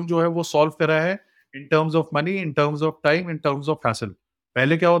प्रॉब्लम जो है वो सॉल्व करा है in terms of money, in terms of time, in terms of hassle.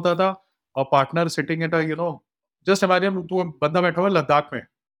 पहले क्या होता था, a partner sitting at a, just imagine तू बंदा बैठा हुआ है लद्दाख में,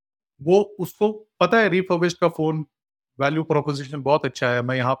 वो उसको पता है रिफर्बिश्ड का फ़ोन वैल्यू प्रोपोज़िशन बहुत अच्छा है,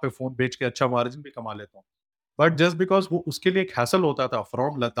 मैं यहाँ पे फ़ोन बेच के अच्छा मार्जिन भी कमा लेता हूँ। बट जस्ट बिकॉज़ वो उसके लिए एक हैसल होता था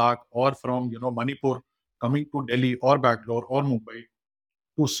फ्रॉम लद्दाख और from Manipur coming to Delhi और बैंगलोर और Mumbai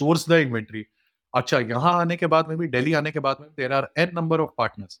to source the inventory. अच्छा, यहाँ आने के बाद में भी, दिल्ली आने के बाद में there are an number of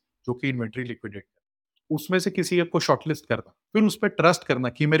partners जो कि इन्वेंटरी लिक्विडेट कर, उसमें से किसी एक को शॉर्टलिस्ट करना, फिर उस पे ट्रस्ट करना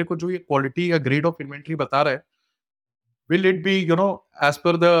कि मेरे को जो ये क्वालिटी या ग्रेड ऑफ इन्वेंटरी बता रहा है, will it be as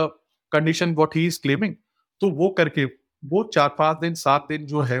per the condition what he is claiming. तो वो करके वो 4-5 दिन 7 दिन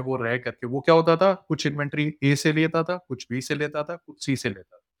जो है वो रह करके वो क्या होता था, कुछ इन्वेंटरी ए से लेता था, कुछ बी से लेता था, कुछ सी से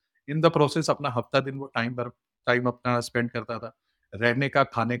लेता था। इन द प्रोसेस अपना हफ्ता दिन वो टाइम अपना स्पेंड करता था। रहने का,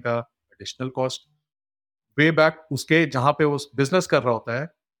 खाने का, एडिशनल कॉस्ट, वे बैक उसके जहाँ पे वो बिज़नेस कर रहा होता है,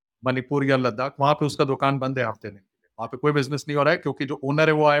 मणिपुर या लद्दाख, वहाँ पे उसका दुकान बंद है हफ्ते दिन के लिए। वहाँ पे कोई बिज़नेस नहीं हो रहा है क्योंकि जो ओनर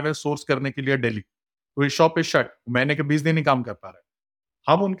है वो आए हुए हैं सोर्स करने के लिए दिल्ली। तो हिज शॉप इज़ शट, महीने के 20 दिन ही काम कर पा रहा है।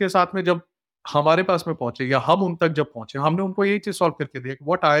 हम उनके साथ में जब हमारे पास में पहुँचे या हम उन तक जब पहुँचे, हमने उनको यही चीज़ सॉल्व करके दी,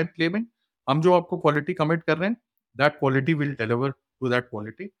 व्हाट आई एम क्लेमिंग, हम जो आपको क्वालिटी कमिट कर रहे हैं, that quality will deliver to that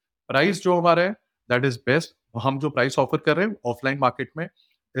quality. Price जो हमारा है, दैट इज़ बेस्ट। हम जो प्राइस ऑफर कर रहे हैं ऑफलाइन मार्केट में,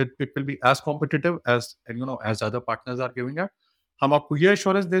 it will be as competitive as as other partners are giving it. हम आपको ये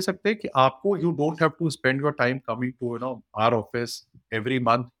एश्योरेंस दे सकते हैं कि आपको you don't have to spend your time coming to our office every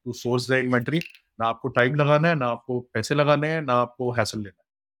month to source the inventory. ना आपको टाइम लगाना है, ना आपको पैसे लगाने हैं, ना आपको हैसल लेना है।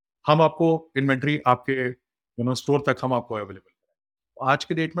 हम आपको इन्वेंटरी आपके स्टोर तक हम आपको अवेलेबल कराएँ। आज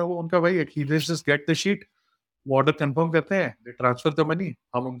के डेट में वो उनका वही है कि जस्ट गेट द शीट, वो ऑर्डर कंफर्म करते हैं, दे ट्रांसफर द मनी,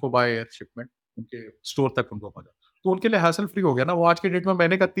 हम उनको बाय एयर शिपमेंट उनके स्टोर तक उनको पहुँचा। तो उनके लिए हैसल फ्री हो गया ना, वो आज के डेट में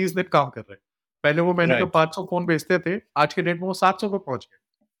महीने का 30 दिन काम कर रहे हैं। पहले वो महीने का Right. 500 फ़ोन बेचते थे, आज के डेट में वो 700 पे पहुँच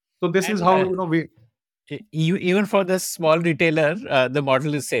गए। तो this is And how we even for the small retailer, the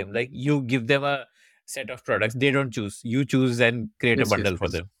model is same. Like you give them a set of products, they don't choose. You choose and create a yes, yes, bundle for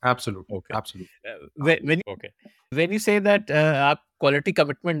yes, them. Absolutely, Okay. Absolutely. हाँ, When you say that आप quality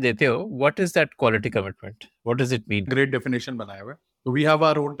commitment देते हो, what is that quality commitment? What does it mean? Great definition बनाया हुआ है। तो we have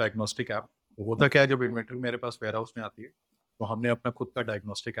our own diagnostic app. तो होता क्या है, जब इन्वेंटरी मेरे पास वेयरहाउस में आती है, तो हमने अपना खुद का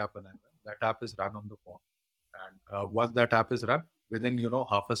डायग्नोस्टिक ऐप बनाया हुआ है। That app is run on the phone. And once that app is run, within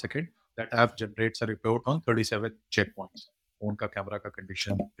half a second, that app generates a report on 37 checkpoints. Phone का कैमरा का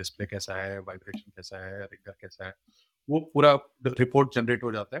कंडीशन, डिस्प्ले कैसा है, वाइब्रेशन कैसा है, ringer कैसा है, वो पूरा रिपोर्ट जनरेट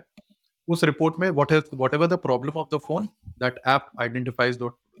हो जाता है। उस रिपोर्ट में whatever the problem of the phone, that app identifies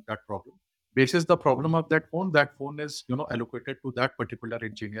that problem, basis the problem of that phone is allocated to that particular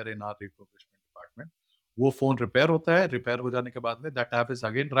engineer in our refurbishment department. वो phone repair होता है, repair हो जाने के बाद में that app is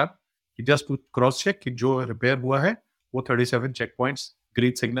again run just to cross check कि जो रिपेयर हुआ है वो 37 चेक पॉइंट्स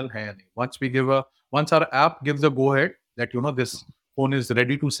ग्रीन सिग्नल है या नहीं। once our app gives a go ahead that this phone is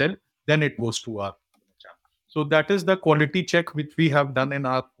ready to sell, then it goes to our channel. So that is the quality check which we have done in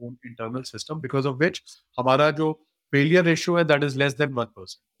our own internal system, because of which हमारा जो failure ratio है that is less than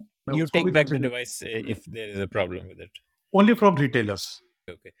 1%. मैं You उसको take भी back the consider device if there is a problem with it. only from retailers.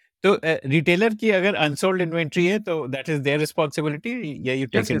 Okay. तो retailer की अगर unsold inventory है तो that is their responsibility या you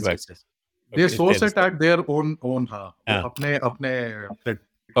take Yes, it yes, back? yes, yes. They Okay, it's their source it at responsibility. their own हाँ, वो हाँ, अपने अपने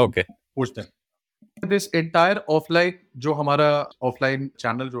okay. पूछते हैं। दिस एंटायर ऑफलाइन जो हमारा ऑफलाइन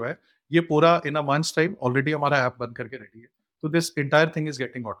चैनल जो है, ये पूरा in a month's time already हमारा ऐप बन करके रेडी है। तो this entire thing is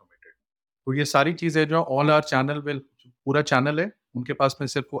getting automated. तो ये सारी चीजें जो ऑल आवर चैनल विल, पूरा चैनल है उनके पास में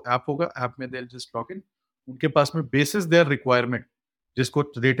सिर्फ वो ऐप होगा, ऐप में दे जस्ट लॉग इन। उनके पास में बेसिस देयर रिक्वायरमेंट, जिसको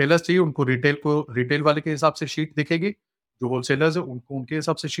रिटेलर्स चाहिए उनको रिटेल वाले के हिसाब से शीट दिखेगी, जो होलसेलर्स है उनको उनके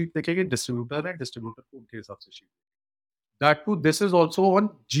हिसाब से शीट दिखेगी, डिस्ट्रीब्यूटर है डिस्ट्रीब्यूटर को उनके हिसाब से sheet. That too this is also on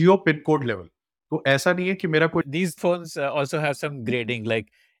geo pin code level. तो ऐसा नहीं है कि मेरा कोई These phones also have some grading like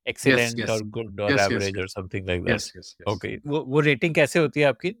yes, excellent yes, or good or yes, yes, average or something like that. Yes, yes, yes. Okay. वो rating कैसे होती है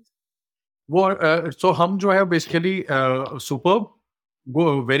आपकी? वो सो हम जो है basically superb,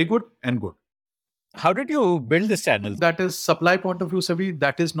 very good and good. How did you build this channel? That is supply point of view, Savi,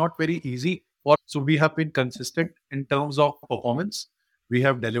 that is not very easy. So we have been consistent in terms of performance. We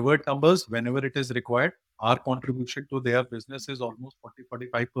have delivered numbers whenever it is required. Our contribution to their business is almost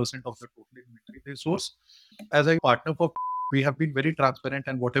 40-45% of the total inventory they source. As a partner for, we have been very transparent,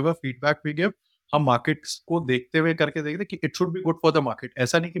 and whatever feedback we give, हम markets को देखते हुए करके देखते कि it should be good for the market.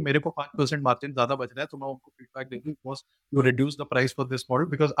 ऐसा नहीं कि मेरे को 5% मार्जिन ज्यादा बच रहा है तो मैं उनको फीडबैक दे दूं, because you reduce the price for this model,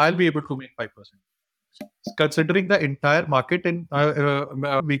 because I will be able to make 5%. Considering the entire market, and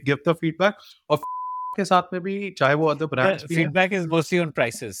we give the feedback of के साथ में भी, चाहे वो अदर ब्रांड्स भी हैं, feedback is mostly on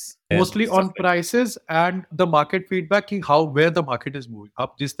prices mostly on prices and the market feedback कि how where the market is moving.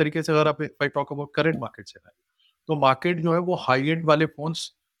 आप जिस तरीके से, अगर आप if I talk about current market से, तो मार्केट जो है वो हाई एंड वाले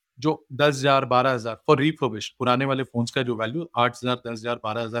फोन्स जो 10,000 12,000 फॉर रिफर्बिश, पुराने वाले फोन्स का जो वैल्यू 8,000 10,000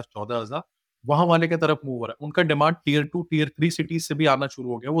 12,000 14,000, वहां वाले की तरफ मूव हो रहा है. उनका डिमांड टीयर 2 टीयर 3 सिटीज से भी आना शुरू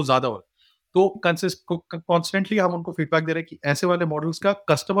हो गया, वो ज्यादा हो रहा है. तो कॉन्स्टेंटली हम उनको फीडबैक दे रहे हैं कि ऐसे वाले मॉडल्स का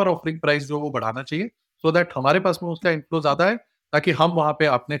कस्टमर ऑफरिंग प्राइस जो वो बढ़ाना चाहिए, सो दैट हमारे पास में उसका इनफ्लो ज्यादा है, ताकि हम वहां पे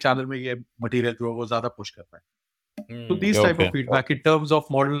अपने चैनल में ये मटेरियल जो है वो ज्यादा पुश कर पाए. तो this type of okay feedback in terms of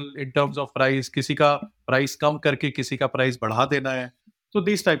model, in terms of price, किसी का प्राइस कम करके किसी का प्राइस बढ़ा देना है, तो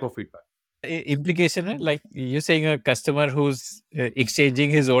this type of feedback. implication है, like you're saying a customer who's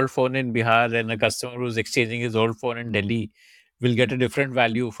exchanging his old phone in Bihar and a customer who's exchanging his old phone in Delhi will get a different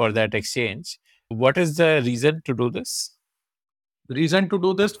value for that exchange. What is the reason to do this? Reason to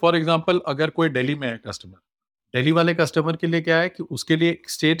do this, for example, अगर कोई दिल्ली में है customer, Delhi वाले customer के लिए क्या है कि उसके लिए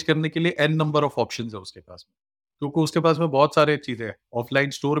एक्सचेंज करने के लिए एन नंबर ऑफ ऑप्शन है उसके पास में, क्योंकि उसके पास में बहुत सारे चीजें हैं. ऑफलाइन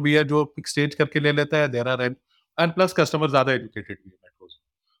स्टोर भी है जो एक्सचेंज करके ले लेता है, there are end plus customer ज्यादा एजुकेटेड भी है मेट्रोज.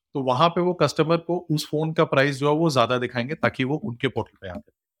 तो वहां पे वो कस्टमर को उस फोन का प्राइस जो है वो ज्यादा दिखाएंगे, ताकि वो उनके पोर्टल पे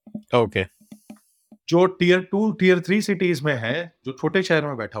आते. Okay. जो टीयर 2 टीयर 3 सिटीज में है, जो छोटे शहर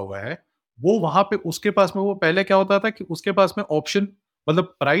में बैठा हुआ है, वो वहां पे उसके पास में, वो पहले क्या होता था कि उसके पास में ऑप्शन,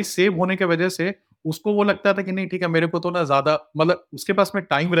 मतलब प्राइस सेव होने की वजह से उसको वो लगता था कि नहीं ठीक है, मेरे को तो ना ज्यादा, मतलब उसके पास में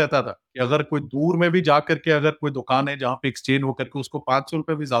टाइम रहता था कि अगर कोई दूर में भी जा करके, अगर कोई दुकान है जहाँ पे एक्सचेंज होकर के उसको 500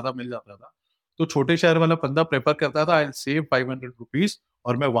 रुपए भी ज्यादा मिल जाता था, तो छोटे शहर वाला बंदा प्रेफर करता था, आई सेव 500 रुपीज,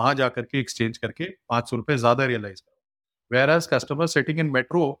 और मैं वहां जाकर के एक्सचेंज करके 500 रुपए ज्यादा रियलाइज करूँ. Whereas customer sitting in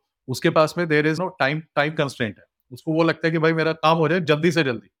metro, उसके पास में there is no time time constraint है. उसको वो लगता है कि भाई मेरा काम हो जाए जल्दी से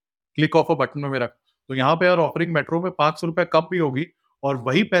जल्दी, क्लिक ऑफ अ बटन में मेरा. तो यहाँ पे यार ऑफरिंग मेट्रो में 500 रुपए कम भी होगी, और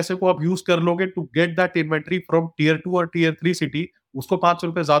वही पैसे को आप यूज कर लोगे to get that inventory from tier 2 और टीयर 3 सिटी, उसको 500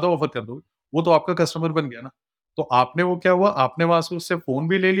 रुपए ज्यादा ऑफर कर दोगे, वो तो आपका कस्टमर बन गया ना. तो आपने वो क्या हुआ, आपने वहां से उससे फोन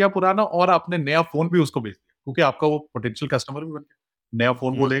भी ले लिया पुराना, और आपने नया फोन भी उसको बेच दिया, क्योंकि आपका वो पोटेंशियल कस्टमर भी बन गया. नया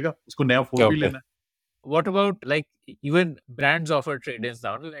फोन वो लेगा, उसको नया फोन भी Okay. लेना है. What about like even brands offer trade-ins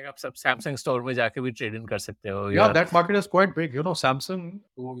now? Like आप सब Samsung store में जाके भी trade-in कर सकते हो Yeah, या that market is quite big. You know, Samsung,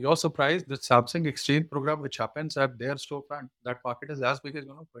 to your surprise, the Samsung exchange program which happens at their storefront, that market is as big as,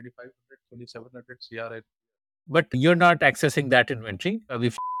 2,500, 2,700 CRA. but you're not accessing that inventory. अभी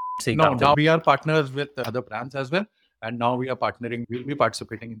से ही No, काम चल now we are partners with other brands as well. And now we are partnering, we'll be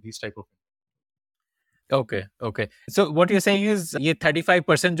participating in these type of. Okay, okay. So what you're saying is ये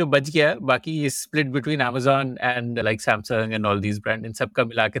 35% जो बच गया है, बाकी ये split between Amazon and like Samsung and all these brands, इन सब का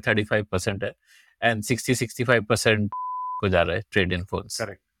मिला के 35% है, and 60-65% को जा रहा है trade in phones.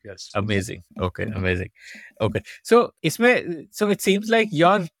 Correct. Yes. Amazing. Okay, amazing. Okay. So इसमें, so it seems like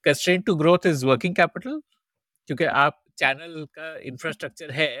your constraint to growth is working capital, क्योंकि आप चैनल का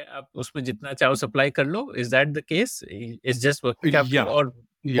इंफ्रास्ट्रक्चर है, आप उसमें जितना चाहो सप्लाई कर लो. Is that the case? It's just working capital, Yeah. or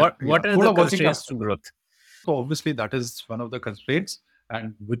what are थोड़ा the working constraints capital. to growth? So obviously that is one of the constraints,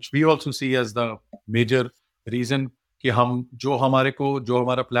 and which we also see as the major reason कि हम जो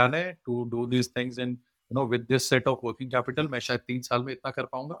हमारा plan है to do these things in, with this set of working capital, मैं शायद 3 साल में इतना कर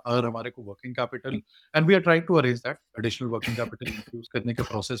पाऊंगा, अगर हमारे को working capital, and we are trying to arrange that additional working capital infuse करने के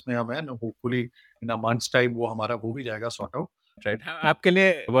process में हम हैं, hopefully in a month's time वो हमारा हो भी जाएगा sort out. Right. आपके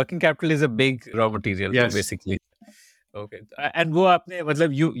लिए working capital is a big raw material, Yes. basically. Okay. And वो आपने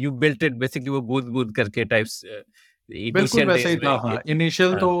मतलब you built it basically, वो बूंद करके types बिल्कुल initial वैसे ही days था. में. हाँ,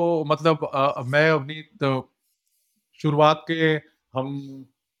 इनिशियल तो मतलब मैं अपनी तो शुरुआत के, हम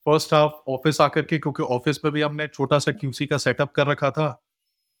फर्स्ट हाफ ऑफिस आकर के, क्योंकि ऑफिस में भी हमने छोटा सा क्यूसी का सेटअप कर रखा था.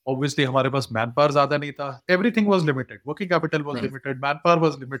 ऑब्वियसली हमारे पास मैन पावर ज्यादा नहीं था, everything was limited, working capital was limited, man power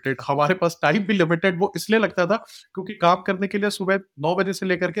was limited, हमारे पास टाइम भी लिमिटेड. वो इसलिए लगता था क्योंकि काम करने के लिए सुबह 9 बजे से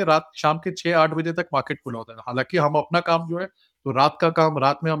लेकर के रात शाम के 6-8 बजे तक मार्केट खुला होता था. हालांकि हम अपना काम जो है, तो रात का काम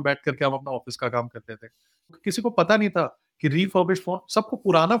रात में हम बैठ करके हम अपना ऑफिस का काम करते थे. किसी को पता नहीं था कि रिफर्बिश्ड फोन, सबको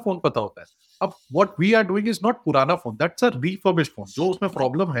पुराना फोन पता होता है. अब what we are doing is not पुराना phone, that's a refurbished phone. जो उसमें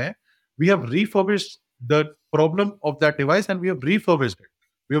प्रॉब्लम है, we have refurbished the problem of that device, and we have refurbished it,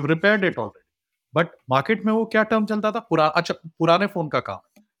 we have repaired it already. But market में वो क्या term चलता था, अच्छा पुराने फोन का काम.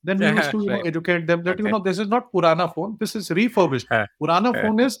 Then we used to Right. educate them that Okay. this is not पुराना फोन, this is refurbished. हाँ, पुराना हाँ.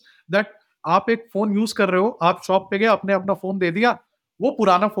 फोन is that आप एक फोन यूज कर रहे हो, आप शॉप पे गए, आपने अपना फोन दे दिया, वो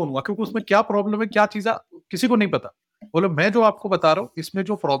पुराना फोन हुआ, क्योंकि उसमें क्या प्रॉब्लम है, क्या चीज है, किसी को नहीं पता. बोलो मैं जो आपको बता रहा हूँ, इसमें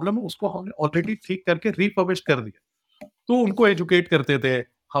जो प्रॉब्लम है उसको हमने ऑलरेडी ठीक करके रिफर्बिश कर दिया. तो उनको एजुकेट करते थे.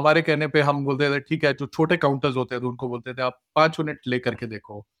 हमारे कहने पे हम बोलते थे ठीक है, जो छोटे काउंटर्स होते थे उनको बोलते थे आप 5 यूनिट लेकर के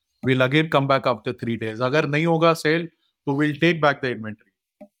देखो, we'll again come back after 3 days. अगर नहीं होगा सेल, तो we'll take back the inventory.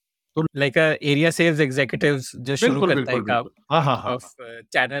 Like area sales executives जो शुरू बिल्कुल, करता है बिल्कुल, काम बिल्कुल। हाँ, हाँ, हाँ, ऑफ हाँ।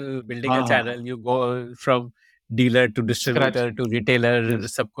 चैनल, बिल्डिंग अ हाँ, हाँ, हाँ। Channel, you go from dealer to scratch. Distributor to retailer,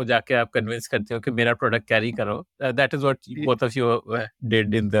 yes. सबको जाके आप कन्विंस करते हो कि मेरा प्रोडक्ट कैरी करो. That is what uh both of you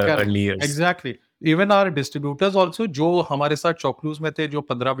did in the correct, early years. Exactly. Even our distributors also जो हमारे साथ चॉकलूज़ में थे, जो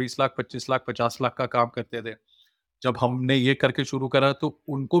 15-20 लाख, 25 लाख, 50 लाख का काम करते थे। जब हमने ये करके शुरू करा तो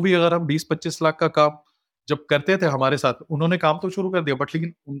उनको भी अगर हम 20-25 लाख का काम जब करते थे हमारे साथ, उन्होंने काम तो शुरू कर दिया बट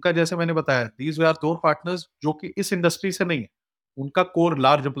लेकिन उनका जैसे मैंने बताया दीज़ आर दोर पार्टनर्स जो कि इस इंडस्ट्री से नहीं है। उनका कोर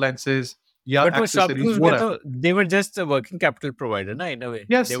लार्ज अप्लायंसेस या बट वो एक्सेसरीज़ शॉपक्लूज वो में रहा। तो they were just working capital provider ना, in a way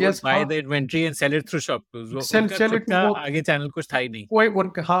yes, they would yes, buy हाँ। The inventory and sell it through ShopClues. वो सेल उनका सेल खुद इट का वो आगे चैनल कुछ था ही नहीं. कोई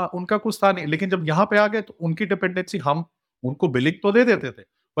उनका हाँ, उनका कुछ था नहीं, लेकिन जब यहाँ पे आ गए तो उनकी डिपेंडेंसी हम उनको बिलिंग तो दे देते थे,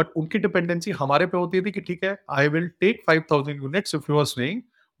 बट उनकी डिपेंडेंसी हमारे पे होती थी कि ठीक है, I will take 5000 units if you are saying,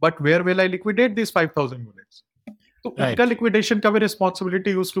 but where will I liquidate this 5000 units? तो उनका राइट. लिक्विडेशन का भी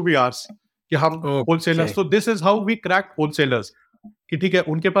responsibility used to be ours कि हम ओके. होलसेलर्स, तो this is how we crack wholesalers कि ठीक है,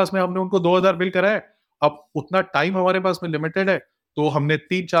 उनके पास में हमने उनको 2000 बिल कराया, अब उतना टाइम हमारे पास में लिमिटेड है, तो हमने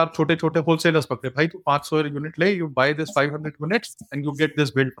 3-4 छोटे-छोटे होलसेलर्स पकड़े, भाई तू 500 यूनिट ले, you buy this 500 units and you get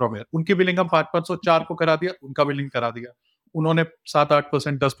this build from here. उनकी बिलिंग हम 5-500 4 को करा दिया, उनका बिलिंग करा दिया। उन्होंने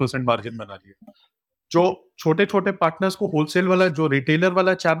 7-8% 10% मार्जिन बना लिया। जो छोटे-छोटे पार्टनर्स को होलसेल वाला जो रिटेलर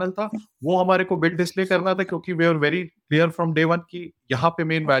वाला चैनल था, वो हमारे को बिल्ड इसलिए करना था क्योंकि we are very clear from day one कि यहाँ पे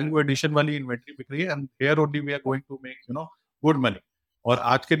मेन वैल्यू एडिशन वाली इन्वेंटरी बिक रही है and here only we are going to make good money. और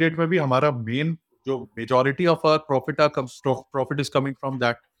आज के डेट में भी हमारा मेन जो majority of our profit is coming from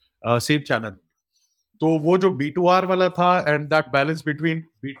that same channel. तो वो जो B2R वाला था and that balance between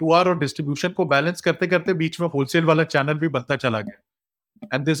B2R और डिस्ट्रीब्यूशन को बैलेंस करते-करते बीच में होलसेल वाला चैनल भी बनता चला गया।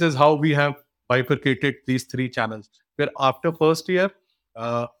 And this is how we have bifurcated these three channels. फिर after first year,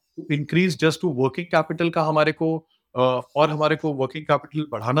 to increase just to working capital का हमारे को और हमारे को working capital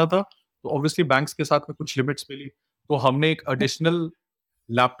बढ़ाना था, तो obviously banks के साथ में कुछ limits मिली, तो हमने एक additional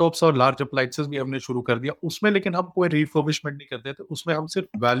लैपटॉप्स और लार्ज अप्लायंसेस भी हमने शुरू कर दिया। उसमें लेकिन हम कोई रिफर्बिशमेंट नहीं करते थे, उसमें हम सिर्फ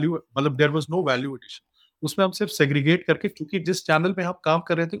वैल्यू मतलब there was no value addition. उसमें हम सिर्फ सेग्रीगेट करके क्योंकि जिस चैनल में हम काम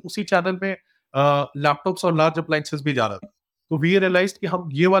कर रहे थे, उसी चैनल में लैपटॉप्स और लार्ज अप्लायंसेस भी जा रहा था। तो वी रियलाइज्ड कि हम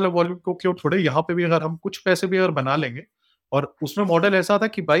ये वाला वॉल्यूम को क्यों छोड़े, यहाँ पे भी अगर हम कुछ पैसे भी अगर बना लेंगे और उसमें मॉडल ऐसा था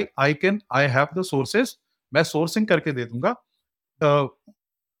कि भाई आई हैव द सोर्सेस, मैं सोर्सिंग करके दे दूँगा। अ,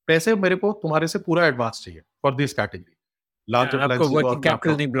 पैसे मेरे को तुम्हारे से पूरा एडवांस चाहिए फॉर दिस कैटेगरी, लार्ज आपको अप्लायंसेस और वर्किंग कैपिटल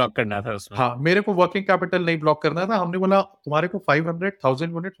लैपटॉप। नहीं ब्लॉक करना था उसमें. हाँ, मेरे को वर्किंग कैपिटल नहीं ब्लॉक करना था। हमने बोला तुम्हारे को 500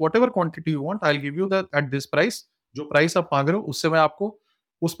 1000 units whatever quantity you want, I will give you that at this price. जो प्राइस आप माँग रहे हो उससे मैं आपको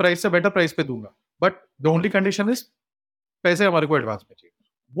उस प्राइस से बेटर प्राइस पे दूँगा। But the only condition is पैसे हमारे को एडवांस में चाहिए।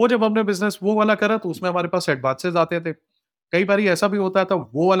 वो जब हमने बिज़नेस वो वाला करा तो उसमें हमारे पास एडवांसेस आते थे। कई बारी ऐसा भी होता था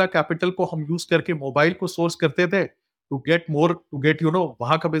वो वाला कैपिटल को हम यूज़ करके मोबाइल को सोर्स करते थे टू गेट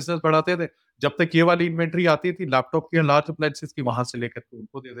वहाँ का बिज़नेस बढ़ाते थे। जब तक ये वाली इन्वेंटरी आती थी लैपटॉप की या लार्ज अप्लायंसेस की, वहाँ से लेकर के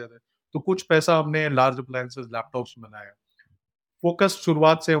उनको दे देते थे। तो कुछ पैसा हमने लार्ज अप्लायंसेस लैपटॉप्स में बनाया। फ़ोकस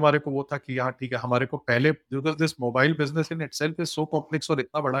शुरुआत से हमारे को वो था कि हाँ, ठीक है, हमारे को पहले because this mobile business in itself is so complex और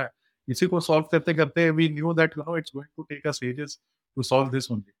इतना बड़ा है। इसी को सॉल्व करते-करते we knew that it's going to take us ages to solve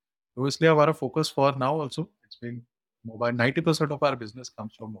this only. तो इसलिए हमारा focus for now also it's been mobile. 90% of our business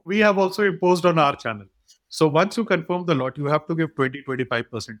comes from mobile. We have also imposed on our channel. So once you confirm the lot, you have to give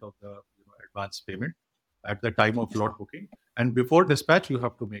 20-25% of the advance payment at the time of lot booking, and before dispatch, you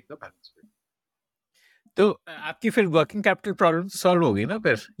have to make the balance payment. तो आपकी फिर working capital problem solve होगी ना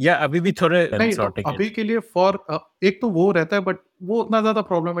फिर, या अभी भी थोड़े नहीं, तो सॉर्टिंग अभी के लिए एक तो वो रहता है बट वो उतना ज़्यादा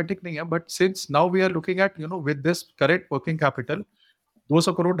प्रॉब्लमैटिक नहीं है, but since now we are looking at with this current working capital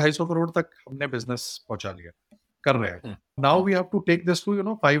 200 crore 250 crore तक हमने बिज़नेस पहुँचा लिया, कर रहे हैं। Now we have to take this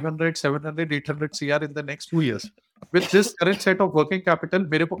to 500, 700, 800 CR in the next 2 years. With this current set of working capital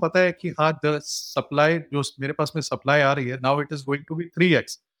मेरे को पता है कि हाँ, द सप्लाई जो मेरे पास में सप्लाई आ रही है, now it is going to be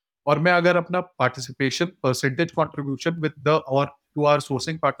 3x। और मैं अगर अपना participation percentage contribution with the और टू आवर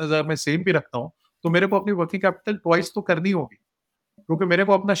सोर्सिंग पार्टनर्स अगर मैं सेम भी रखता हूँ, तो मेरे को अपनी वर्किंग कैपिटल ट्वाइस तो करनी होगी। क्योंकि मेरे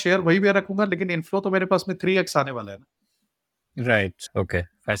को अपना शेयर वही भी रखूँगा, लेकिन इनफ्लो तो मेरे पास में 3x आने वाला है ना। Right. Okay,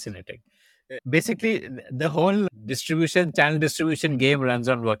 fascinating. Basically the whole distribution channel distribution game runs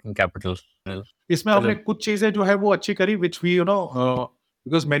on working capital. इसमें हमने कुछ चीज़ें जो है वो अच्छी करी which we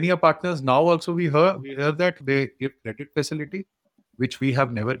because many are partners now also we heard that they give credit facility which we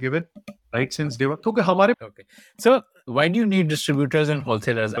have never given right since day one, क्योंकि हमारे okay, so why do you need distributors and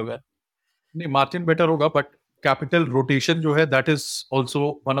wholesalers? नहीं, margin better होगा but capital rotation जो है that is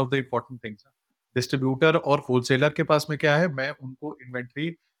also one of the important things. Distributor और wholesaler के पास में क्या है, मैं उनको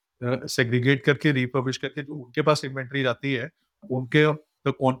इन्वेंट्री सेग्रीगेट करके रिफर्बिश करके जो उनके पास इन्वेंट्री जाती है, उनके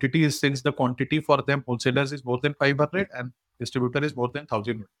the quantity is since the quantity for them wholesalers is more than 500 and distributor is more than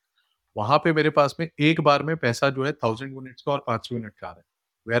 1000। वहां पे मेरे पास में एक बार में पैसा जो है 1000 यूनिट्स का और 500 यूनिट का आ रहा है,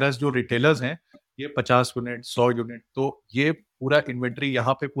 वेरस जो रिटेलर्स हैं ये 50 यूनिट 100 यूनिट, तो ये पूरा इन्वेंट्री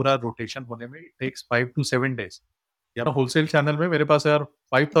यहाँ पे पूरा रोटेशन होने में टेक्स 5 to 7 days। यार होलसेल चैनल में मेरे पास यार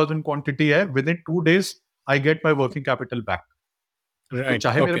 5000 क्वांटिटी है, within 2 days I get my working capital back. तो राइट,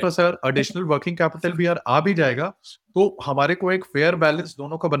 चाहे मेरे ओके। पास यार एडिशनल वर्किंग कैपिटल भी यार आ भी जाएगा, तो हमारे को एक फेयर बैलेंस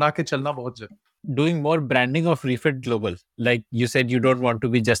दोनों को बना के चलना बहुत जरूरी। Doing more branding of Refit Global, like you said, you don't want to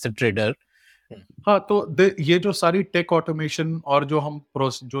be just a trader. हाँ, तो ये जो सारी टेक ऑटोमेशन और जो हम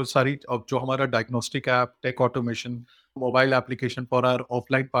जो सारी जो हमारा diagnostic app, tech automation, mobile application for our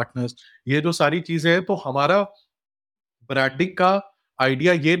offline partners, ये जो सारी चीजें हैं, तो हमारा ब्रांडिंग का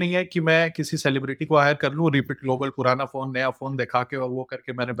आइडिया ये नहीं है कि मैं किसी सेलिब्रिटी को हायर कर लूं, रिपीट ग्लोबल पुराना फोन नया फोन दिखा के और वो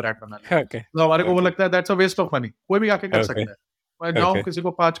करके मैंने ब्रांड बना लिया। Okay, तो हमारे को वो okay, लगता है that's a waste of money, कोई भी आके कर okay, सकता है। मैं जाऊं okay. किसी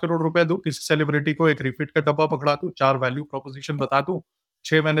को 5 करोड़ रुपए दूं, किसी सेलिब्रिटी को एक रिपीट का डब्बा पकड़ा दूं, 4 वैल्यू प्रोपोजिशन बता दूं,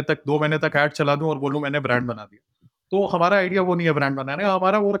 6 महीने तक 2 महीने तक ऐड चला दूं और बोलूं मैंने ब्रांड बना दिया। तो हमारा आइडिया वो नहीं है ब्रांड बनाने का।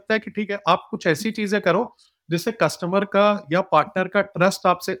 हमारा वो लगता है कि ठीक है, आप कुछ ऐसी चीजें करो जिससे कस्टमर का या पार्टनर का ट्रस्ट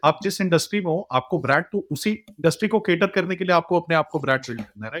आपसे, आप जिस इंडस्ट्री में हो आपको ब्रांड, तो उसी इंडस्ट्री को केटर करने के लिए आपको अपने आप को ब्रांड बिल्ड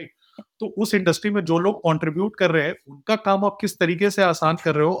करना है, राइट? तो उस इंडस्ट्री में जो लोग कंट्रीब्यूट कर रहे हैं उनका काम आप किस तरीके से आसान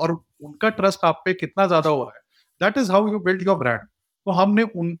कर रहे हो और उनका ट्रस्ट आप पे कितना ज्यादा हो रहा है, that is how you build your brand. तो हमने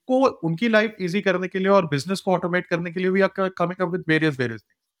उनको उनकी लाइफ इजी करने के लिए और बिजनेस को ऑटोमेट करने के लिए we are coming up with various various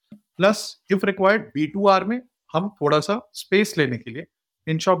things. Plus if required B2R में हम थोड़ा सा स्पेस लेने के लिए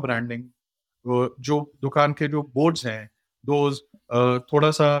इन शॉप ब्रांडिंग, जो दुकान के जो बोर्ड्स हैं, दोज थोड़ा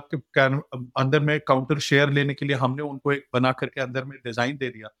सा अंदर में काउंटर शेयर लेने के लिए हमने उनको एक बना करके अंदर में डिजाइन दे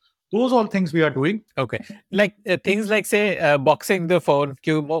दिया। Those all things we are doing. Okay. Like things like say boxing the phone.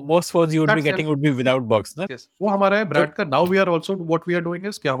 Most phones you would be that's getting would be without box, no? Yes, वो हमारा है So ब्रांड का। Now we are also what we are doing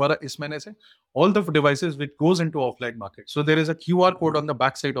is कि हमारा इस महीने से all the devices which goes into offline market, so there is a QR code on the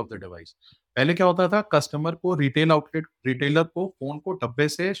back side of the device. पहले क्या होता था, कस्टमर को रिटेल आउटलेट रिटेलर को फोन को डब्बे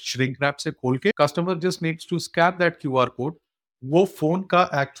से श्रिंक रैप से खोल के customer just needs to scan that QR code, वो फोन का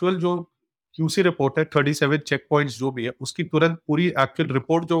एक्चुअल जो क्यूसी रिपोर्ट है 37 चेक पॉइंट्स जो भी है उसकी तुरंत पूरी एक्चुअल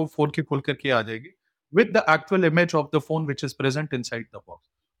रिपोर्ट जो फोन की खोल करके आ जाएगी with the actual image of the phone which is present inside the box.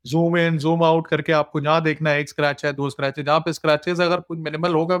 Zoom in, zoom out करके आपको जहाँ देखना है, 1 स्क्रैच है, 2 स्क्रैच है, जहाँ पे स्क्रैचेस अगर कुछ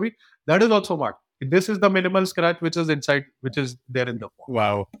मिनिमल होगा भी, that is also marked. This is the minimal scratch which is inside which is there in the form.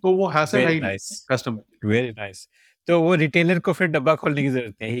 wow, तो वो हैसल है very ही नहीं nice, कस्टमर, very nice. तो वो रिटेलर को फिर डब्बा खोलने की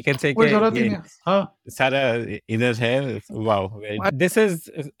जरूरत नहीं, ही कैन से कि कोई ज़रूरत ही ये नहीं है। हाँ, सारा इधर है। Wow, this is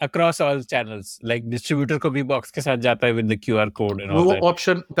across all channels, like distributor को भी बॉक्स के साथ जाता है with the QR code and all वो that.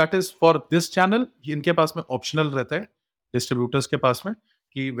 Option that is for this channel, इनके पास में ऑप्शनल रहता है, डिस्ट्रीब्यूटर्स के पास में,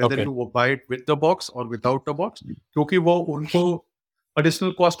 कि whether okay. You buy it with the box और विदाउट द बॉक्स, क्योंकि वो उनको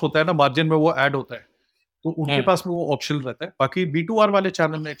एडिशनल कॉस्ट होता है ना, मार्जिन में वो ऐड होता है। तो उनके पास में वो ऑप्शनल रहता है। बाकी B2R वाले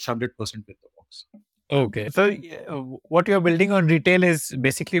चैनल में it's 100% with the box. Okay, so what you're building on retail is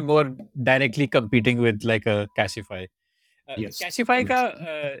basically more directly competing with like a Cashify. Yes. Cashify का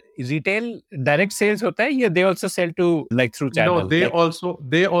Yes. retail direct sales होता है या they also sell to like through No, channel? Like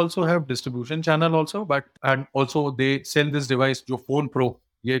they also have distribution channel also, but and also they sell this device जो Phone Pro,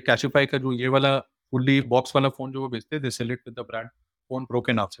 ये Cashify का जो ये वाला fully box वाला phone जो वो बेचते हैं, they sell it with the brand Phone Pro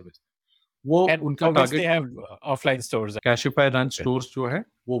के नाम से बेचते हैं। वो and उनका obviously target, they have offline stores. Cashify run Okay. Stores जो है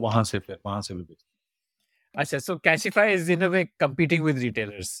वो वहां से भी बेचते Acha, so Cashify is in a way competing with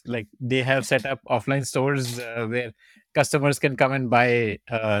retailers. Like they have set up offline stores where customers can come and buy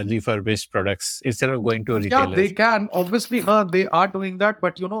refurbished products instead of going to a हैं। Yeah, retailer. they can obviously, they are doing that,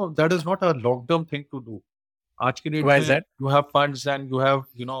 but you know that is not a long term thing to do। आज की date Why में is that? you have funds and you have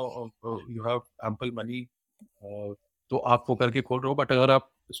you have ample money, तो आप वो करके खोल रहे हो। बट अगर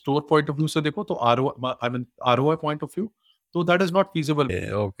आप स्टोर पॉइंट ऑफ व्यू से देखो तो ROI पॉइंट ऑफ व्यू, तो that is not feasible.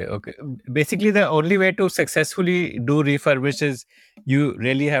 Okay, okay. Basically, the only way to successfully do refurbish is you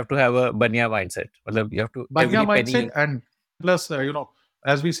really have to have a banya mindset. मतलब you have to बढ़िया every penny. Mindset and plus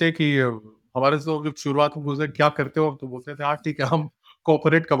as we से कि हमारे तो जब शुरुआत में पूछते क्या करते हो, तो बोलते थे हाँ ठीक है हम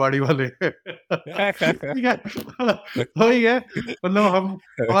कॉर्पोरेट कबाड़ी वाले ठीक है वही है। मतलब हम,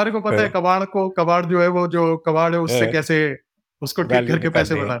 हमारे को पता है कबाड़ जो है वो जो कबाड़ है उससे कैसे उसको ठीक Value करके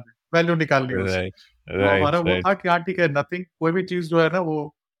पैसे निकालनी है. बनाने, वैल्यू निकालनी है उससे। Right, तो right, हमारा वो right. था कि हाँ ठीक है, नथिंग, कोई भी चीज जो है ना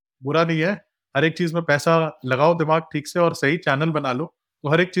वो बुरा नहीं है। हर एक चीज में पैसा लगाओ, दिमाग ठीक से और सही चैनल बना लो, तो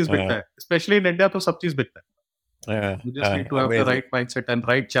हर एक चीज बिकता है। स्पेशली इन इंडिया तो सब चीज बिकता है। You just need to have the Amazing. right mindset and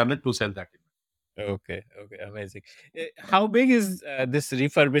right channel to sell that. Okay, okay, amazing. How big is this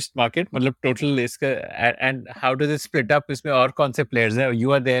refurbished market? मतलब total इसका and how does it split up? इसमें और कौन से players हैं?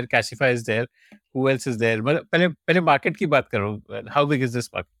 You are there, Cashify is there. Who else is there? मतलब पहले market की बात करो. How big is this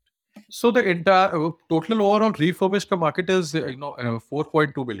market? So the entire total overall refurbished market is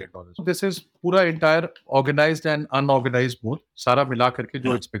 $4.2 billion. So this is पूरा entire organized and unorganized both सारा मिला करके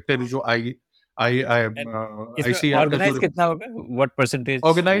जो expected जो I इसमें ICR का ऑर्गेनाइज जो कितना होगा, what percentage?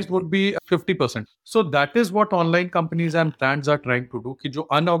 organized would be 50%. So that is what online companies and brands are trying to do कि जो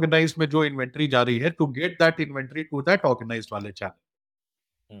unorganized में जो inventory जा रही है to get that inventory to that organized वाले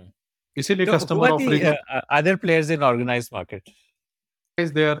channel. इसीलिए So who customer are offering the other players in organized market?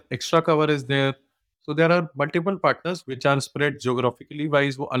 is there, extra cover is there. So there are multiple partners which are spread geographically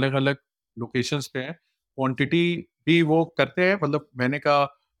wise. वो अलग अलग locations पे हैं. Quantity भी वो करते हैं. मतलब मैंने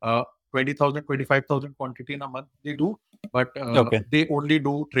कहा 20,000 25,000 quantity in a month they do, but Okay. they only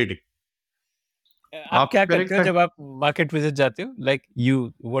do trading. आप क्या करेंगे करते हो जब आप मार्केट विजिट जाते हो? Like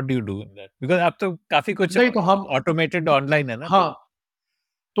you, what do you do in that? Because आप तो काफी कुछ नहीं तो हम ऑटोमेटेड ऑनलाइन है ना, हाँ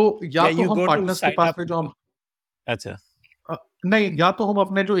तो या या तो यू हम गो टू पार्टनर्स के साइन पास अप? में जो हम अच्छा। नहीं या तो हम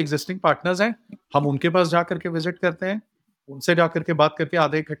अपने जो एग्जिस्टिंग पार्टनर्स हैं हम उनके पास जा करके विजिट करते हैं उनसे जा करके बात करके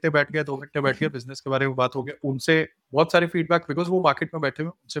आधे एक घंटे बैठ गए 2 घंटे बैठ गए बिजनेस के बारे में बात हो गया उनसे बहुत सारे फीडबैक बिकॉज वो मार्केट में बैठे हुए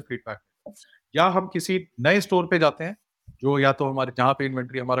उनसे फीडबैक या हम किसी नए स्टोर पे जाते हैं जो या तो हमारे जहाँ पे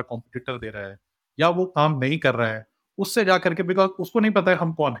इन्वेंट्री हमारा कॉम्पिटिटर दे रहा है या वो काम नहीं कर रहा है उससे जा करके बिकॉज उसको नहीं पता है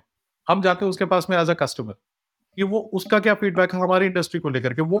हम कौन है हम जाते हैं उसके पास में एज अ कस्टमर कि वो उसका क्या फीडबैक है हमारी इंडस्ट्री को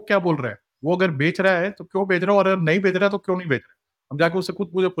लेकर के वो क्या बोल रहा है वो अगर बेच रहा है तो क्यों बेच रहा है और अगर नहीं बेच रहा है तो क्यों नहीं बेच रहा है हम जाके उससे खुद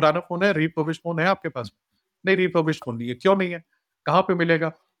पूछे पुराना फोन है रिफर्बिश फोन है आपके पास नहीं रिफर्बिश फोन नहीं है क्यों नहीं है कहाँ पे मिलेगा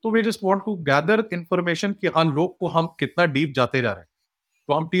तो we just want to gather information कि हाँ लोग को हम कितना डीप जाते जा रहे हैं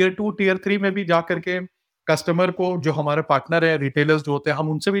तो हम टीयर 2 टीयर 3 में भी जा करके कस्टमर को जो हमारे पार्टनर है रिटेलर्स जो होते हैं हम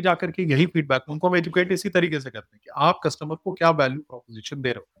उनसे भी जा करके यही फीडबैक उनको हम एजुकेट इसी तरीके से करते हैं कि आप कस्टमर को क्या वैल्यू प्रोपोजिशन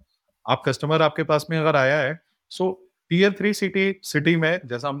दे रहे हो आप कस्टमर आपके पास में अगर आया है सो टीयर 3 सिटी में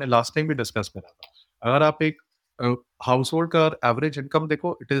जैसा हमने लास्ट टाइम भी डिस्कस करा था अगर आप एक हाउस होल्ड का एवरेज इनकम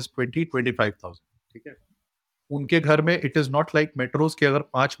देखो इट इज 20-25,000 ठीक है उनके घर में it is not like metros के अगर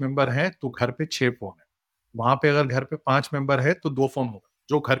 5 मेंबर हैं तो घर पे 6 फोन है वहां पे अगर घर पे 5 मेंबर है तो 2 फोन होगा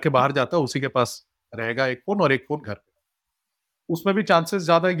जो घर के बाहर जाता है उसी के पास रहेगा एक फोन और एक फोन घर पे उसमें भी चांसेस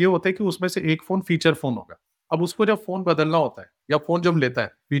ज्यादा ये होते हैं कि उसमें से एक फोन फीचर फोन होगा अब उसको जब फोन बदलना होता है या फोन जब लेता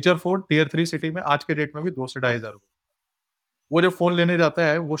है फीचर फोन टीयर 3 सिटी में आज के डेट में भी 2 से 2,500 वो जब फोन लेने जाता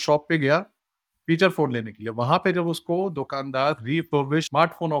है वो शॉप पे गया फीचर फोन लेने के लिए वहां पे जब उसको दुकानदार रिफर्बिश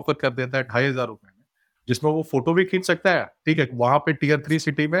स्मार्टफोन ऑफर कर देता है 2,500 में जिसमें वो फोटो भी खींच सकता है ठीक है वहां पे टीयर 3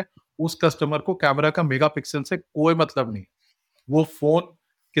 सिटी में उस कस्टमर को कैमरा का मेगापिक्सल से कोई मतलब नहीं वो फोन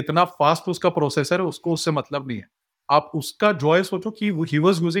कितना फास्ट उसका प्रोसेसर है उसको उससे मतलब नहीं है आप उसका जॉय सोचो कि he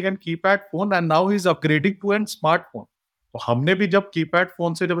was using N keypad phone and now he is upgrading to N smartphone तो हमने भी जब कीपैड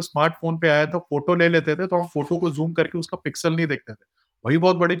फोन से जब स्मार्टफोन पे आया तो फोटो ले लेते थे तो हम फोटो को जूम करके उसका पिक्सल नहीं देखते थे वही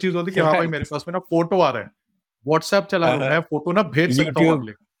बहुत बड़ी चीज होती कि हाँ भाई मेरे पास में ना फोटो आ रहा है व्हाट्सएप चला रहा हूँ मैं फोटो ना भेज सकता हूँ यूट्यूब।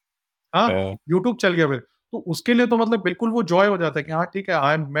 अगले हाँ यूट्यूब चल गया फिर तो उसके लिए तो मतलब बिल्कुल वो जॉय हो जाता है कि हाँ ठीक है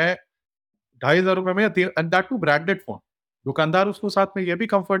आई मैं 2,500 में या and that to branded phone दुकानदार उसको साथ में ये भी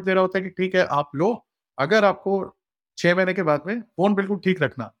कंफर्ट दे रहा होता है कि ठीक है आप लो अगर आपको 6 महीने के बाद में फोन बिल्कुल ठीक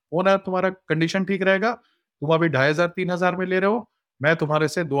रखना फोन है तुम्हारा कंडीशन ठीक रहेगा तुम अभी 2,500 3,000 में ले रहे हो मैं तुम्हारे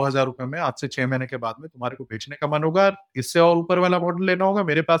से 2,000 रुपए में आज से 6 महीने के बाद में तुम्हारे को बेचने का मन होगा इससे और ऊपर वाला मॉडल लेना होगा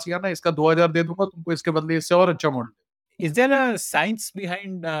मेरे पास ही आना इसका 2,000 दे दूंगा तुमको इसके बदले इससे और अच्छा model is there a science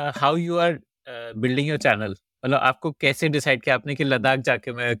behind how you are building your channel? मतलब आपको कैसे डिसाइड किया आपने कि लद्दाख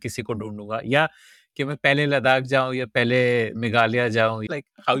जाके मैं किसी को ढूंढूंगा, या कि मैं पहले लद्दाख जाऊं या पहले मेघालय जाऊं? लाइक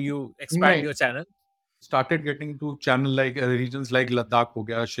हाउ यू एक्सपैंड नहीं your channel? started getting to channel like regions like Ladakh हो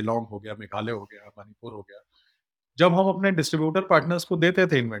गया शिलोंग हो गया मेघालय हो गया मणिपुर हो गया जब हम अपने डिस्ट्रीब्यूटर पार्टनर्स को देते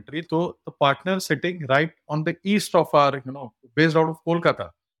थे इन्वेंट्री तो partner sitting right on the east of are based out of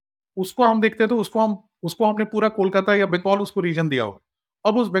Kolkata उसको हम देखते थे उसको हमने पूरा कोलकाता या बंगाल उसको रीजन दिया हुआ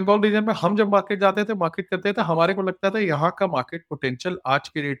अब उस बंगाल रीजन में हम जब मार्केट जाते थे मार्केट करते थे हमारे को लगता था यहाँ का मार्केट पोटेंशियल आज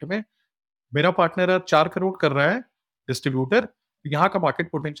के रेट में मेरा पार्टनर 4 करोड़ कर रहा है डिस्ट्रीब्यूटर यहाँ का मार्केट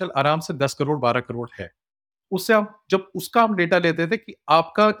पोटेंशियल आराम से 10 करोड़ 12 करोड़ है उससे हम जब उसका हम डेटा लेते थे कि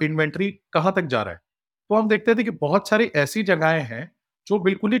आपका इन्वेंट्री कहाँ तक जा रहा है तो हम देखते थे कि बहुत सारी ऐसी जगहें हैं जो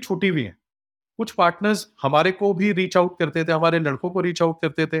बिल्कुल ही छूटी हुई हैं कुछ पार्टनर्स हमारे को भी रीच आउट करते थे हमारे लड़कों को रीच आउट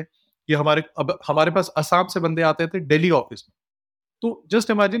करते थे कि हमारे पास असम से बंदे आते थे दिल्ली ऑफिस में तो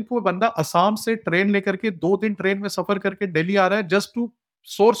जस्ट इमेजिन वो बंदा असम से ट्रेन लेकर के 2 दिन ट्रेन में सफर करके दिल्ली आ रहा है जस्ट टू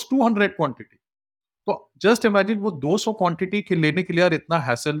सोर्स 200 क्वांटिटी तो जस्ट इमेजिन वो 200 क्वांटिटी के लेने के लिए यार इतना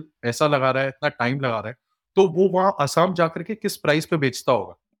हैसल ऐसा लगा रहा है इतना टाइम लगा रहा है तो वो वहां असम जाकर के किस प्राइस पे बेचता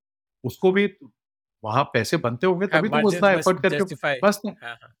होगा उसको भी वहां पैसे बनते होंगे तभी तो वो मार्जिन उतना मस्ट एफर्ट करके जस्टिफाई। बस हाँ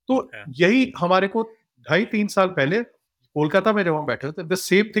हाँ तो हाँ। यही हमारे को 2.5-3 साल पहले कोलकाता में जब हम बैठे थे द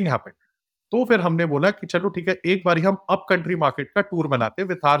सेम थिंग हैपेंड तो फिर हमने बोला कि चलो ठीक है, एक बारी हम अप कंट्री मार्केट का टूर बनाते हैं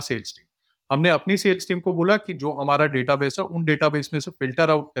विथ आवर सेल्स टीम। हमने अपनी सेल्स टीम को बोला कि जो हमारा डेटाबेस है, उन डेटाबेस में से फिल्टर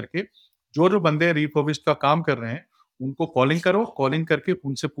आउट करके जो बंदे रिफर्बिश्ड का काम कर रहे हैं, उनको कॉलिंग करो, कॉलिंग करके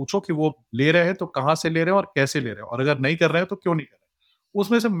उनसे पूछो कि वो ले रहे हैं तो कहाँ से ले रहे हैं और कैसे ले रहे हैं, और अगर नहीं कर रहे हैं तो क्यों नहीं कर रहे हैं।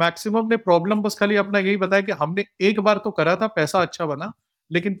 उसमें से मैक्सिमम ने प्रॉब्लम बस खाली अपना यही बताया कि हमने एक बार तो करा था, पैसा अच्छा बना,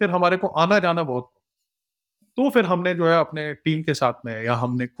 लेकिन फिर हमारे को आना जाना बहुत। तो फिर हमने जो है अपने टीम के साथ में, या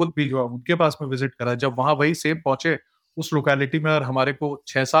हमने खुद भी जो है उनके पास में विजिट करा। जब वहां वही सेम पहुंचे उस लोकेलिटी में, और हमारे को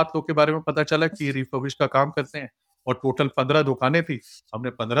 6-7 लोग के बारे में पता चला कि रिफर्बिश का काम करते हैं, और टोटल 15 दुकानें थी। हमने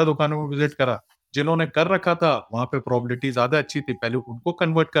 15 दुकानों में विजिट करा। जिन्होंने कर रखा था वहां पे प्रोबेबिलिटी ज्यादा अच्छी थी, पहले उनको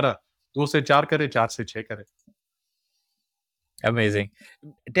कन्वर्ट करा, 2 से 4 करे, 4 से 6 करे। Amazing.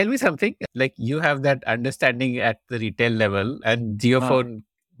 Tell me something, like you have that understanding at the retail level and हाँ geophone,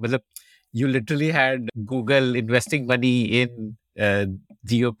 matlab, you literally had Google investing money in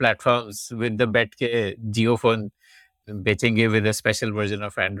geo platforms with the bet ke geophone बेचेंगे with a special version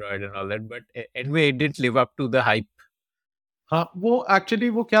of Android and all that, but anyway it didn't live up to the hype. हाँ, वो actually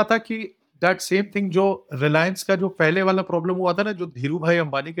वो क्या था कि that same thing, जो रिलायंस का जो पहले वाला प्रॉब्लम हुआ था ना, जो धीरू भाई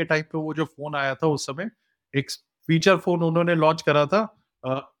अंबानी के टाइम पे वो जो फ़ोन आया था उस समय, एक फीचर फ़ोन उन्होंने लॉन्च करा था,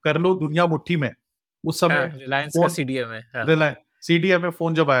 कर लो दुनिया मुट्ठी में। उस हाँ, समय रिलायंस का फ़ोन, सीडीएम है, हाँ। रिलायंस सीडीएमए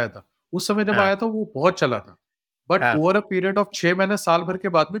फ़ोन जब आया था, उस समय जब हाँ, आया था वो बहुत चला था। बट हाँ। ओवर अ पीरियड ऑफ 6 महीने, साल भर के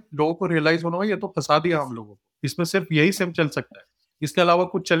बाद में लोगों को रियलाइज़ होना हुआ ये तो फँसा दिया हम लोगों को। इसमें सिर्फ़ यही सिम चल सकता है, इसके अलावा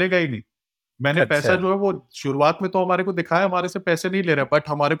कुछ चलेगा ही नहीं। मैंने पैसा अच्छा। जो है वो शुरुआत में तो हमारे को दिखाया हमारे से पैसे नहीं ले रहा, बट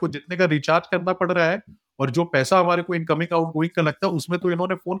हमारे को जितने का रिचार्ज करना पड़ रहा है और जो पैसा हमारे को इनकमिंग आउटगोइंग का लगता है, उसमें तो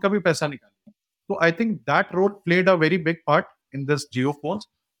इन्होंने फ़ोन का भी पैसा निकाला। तो I think that role played a very big part in this Jio phones.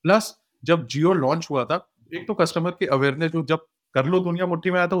 Plus जब जियो लॉन्च हुआ था, एक तो कस्टमर की अवेयरनेस, जो जब कर लो दुनिया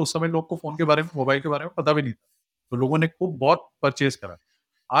मुट्ठी में आया था, उस समय लोग को फ़ोन के बारे में, मोबाइल के बारे में पता भी नहीं था। तो लोगों ने खूब बहुत परचेज़ करा।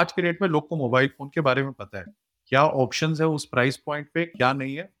 आज के डेट में लोग को मोबाइल फ़ोन के बारे में पता है। क्या ऑप्शंस है उस प्राइस पॉइंट पे, क्या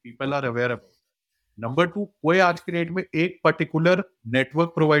नहीं है, people are aware about. Number 2, कोई आज की डेट में एक पर्टिकुलर नेटवर्क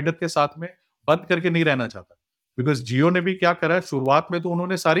प्रोवाइडर के साथ में बंद करके नहीं रहना चाहता। बिकॉज़ जियो ने भी क्या करा है, शुरुआत में तो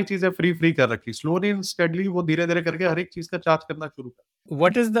उन्होंने सारी चीज़ें फ्री कर रखी। स्लोली एंड स्टेडीली वो धीरे-धीरे करके हर एक चीज़ का चार्ज करना शुरू कर।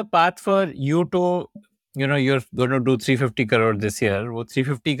 What is the path for you to, you're going to do 350 crore this year. वो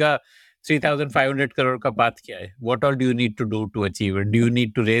 350 का 3,500 crore का path क्या है? What all do you need to do to achieve it? Do you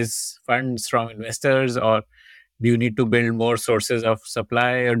need to raise funds from investors, or do you need to build more sources of supply,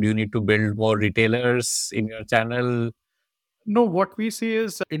 or do you need to build more retailers in your channel? No, what we C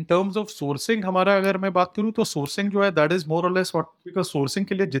is in terms of sourcing, हमारा अगर मैं बात करूँ तो sourcing जो है that is more और less what, because sourcing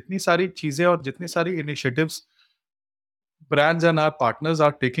के लिए जितनी सारी चीज़ें और जितनी सारी initiatives brands and our partners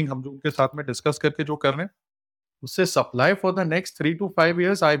are taking, हम जो उनके साथ में डिस्कस करके जो कर रहे हैं, उससे supply for the next 3 to 5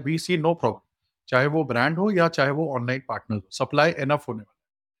 years I we C no problem. चाहे वो ब्रांड हो या चाहे वो ऑनलाइन पार्टनर हो, सप्लाई इनफ होने वाला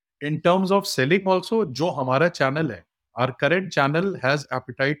है। इन टर्म्स ऑफ सेलिंग आल्सो, जो हमारा चैनल है, our current channel has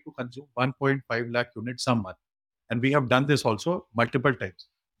apatite to consume 1.5 lakh units a month, and we have done this also multiple times.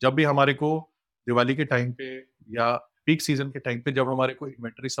 जब भी हमारे को दिवाली के टाइम पे या पीक सीजन के टाइम पे जब हमारे को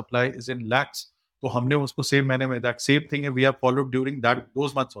inventory supply is in lakhs, तो हमने उसको सेम महीने में, दैट सेम थिंग है we have followed during that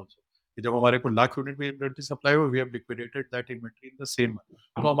those months also, कि जब हमारे को लाख यूनिट में इन्वेंटरी सप्लाई हो, we have liquidated that inventory in the same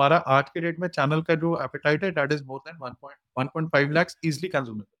month. तो हमारा आज के डेट में चैनल का जो एपेटाइट है that is more then 1.5 lakh easily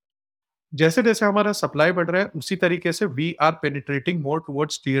consumable. जैसे जैसे हमारा सप्लाई बढ़ रहा है, उसी तरीके से we are penetrating more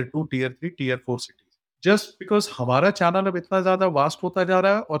towards tier 2, tier 3, tier 4 cities. Just because हमारा चैनल अब इतना ज़्यादा वास्ट होता जा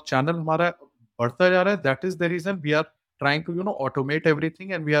रहा है और चैनल हमारा बढ़ता जा रहा है, that is the reason we are trying to automate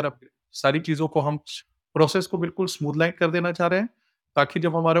everything, and we are सारी चीज़ों को हम प्रोसेस को बिल्कुल स्मूथ लाइन कर देना चाह रहे हैं, ताकि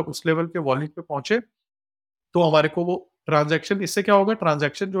जब हमारा उस लेवल के वॉल्यूम पे पहुँचे, तो हमारे को वो ट्रांज़ैक्शन, इससे क्या होगा,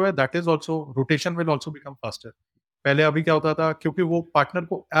 ट्रांज़ैक्शन जो है that is also, rotation will also become faster. पहले अभी क्या होता था, क्योंकि वो पार्टनर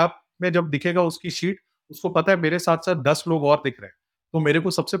को ऐप में जब दिखेगा उसकी शीट, उसको पता है मेरे साथ-साथ 10 लोग और दिख रहे हैं, तो मेरे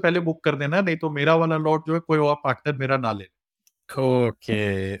को सबसे पहले बुक कर देना है, नहीं तो मेरा वाला लॉट जो है कोई और पार्टनर मेरा ना ले।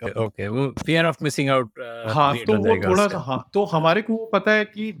 Okay, okay. वो fear of missing out हाँ, create तो हो वो जाएगा थोड़ा-सा, उससे। हाँ, तो हमारे को वो पता है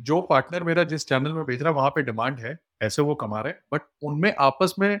कि जो पार्टनर मेरा जिस चैनल में बेच रहा है, वहाँ पे डिमांड है, ऐसे वो कमा रहे हैं, बट उनमें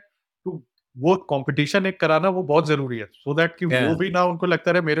आपस में टू वो कॉम्पिटिशन एक कराना वो बहुत ज़रूरी है, सो दैट कि वो Yeah, भी ना उनको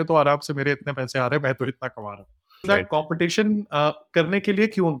लगता रहे मेरे तो आराम से मेरे इतने पैसे आ रहे हैं, मैं तो इतना कमा रहा हूँ। That right. कॉम्पिटिशन करने के लिए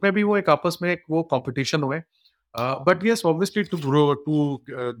कि उनमें भी वो एक आपस में एक वो कॉम्पिटिशन हुए। But yes, obviously to grow, to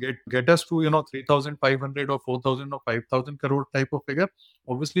get us to 3,500 or 4,000 or 5,000 crore type of figure.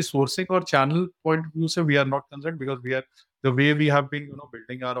 Obviously, sourcing or channel point of view से we are not concerned, because we are the way we have been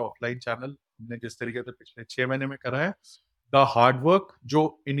building our offline channel, हमने जिस तरीके से पिछले 6 महीने में करा है, the hard work जो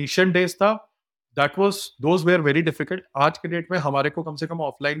initial days था, those were very difficult. आज के डेट में हमारे को कम से कम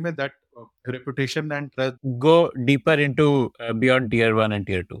ऑफलाइन में that reputation and trust। Go deeper into beyond tier 1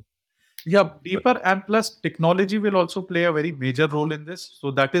 and tier 2. Yeah, deeper, and plus technology will also play a very major role in this.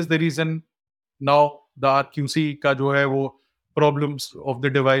 So that is the reason now the RQC का जो है वो problems of the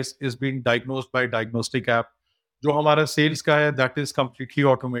device is being diagnosed by diagnostic app. जो हमारा sales का है that is completely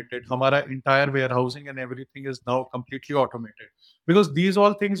automated. हमारा entire warehousing and everything is now completely automated because these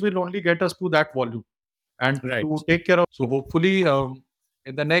all things will only get us to that volume and Right. to take care of. So hopefully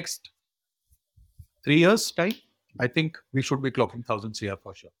in the next 3 years time, I think we should be clocking 1,000 CR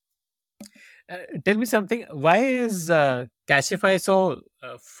for sure. Tell me something. Why is Cashify so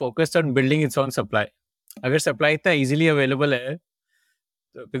focused on building its own supply? अगर supply इतना easily available है,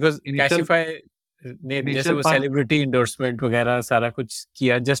 because Initial Cashify ने जैसे initial वो fund celebrity endorsement वगैरह सारा कुछ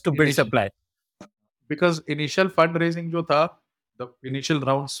किया just to build initial supply. because initial fundraising जो था, the initial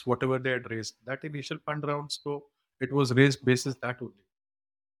rounds whatever they had raised, that initial fund rounds, so it was raised basis that only.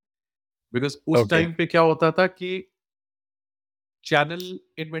 Because उस Okay. Time पे क्या होता था कि चैनल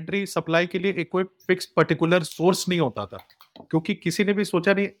इन्वेंट्री सप्लाई के लिए एक कोई फिक्स पर्टिकुलर सोर्स नहीं होता था, क्योंकि किसी ने भी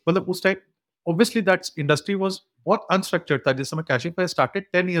सोचा नहीं, मतलब उस time obviously that's industry was बहुत अनस्ट्रक्चर्ड था जिस समय कैशिफाई स्टार्टेड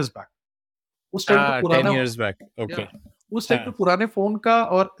 10 इयर्स बैक. उस टाइम पे 10 पुराना years back. या Okay. उस टाइम पे पुराने फोन का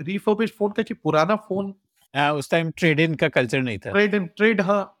और रिफर्बिश्ड फोन का कि पुराना फोन उस टाइम ट्रेड इन का कल्चर नहीं था. ट्रेड इन ट्रेड,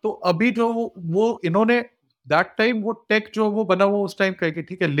 हाँ. तो अभी जो वो इन्होंने दैट टाइम वो टेक जो वो बना हुआ उस टाइम का कि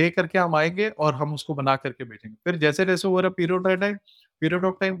ठीक है ले करके हम आएंगे और हम उसको बना करके बेचेंगे. फिर जैसे जैसे over a period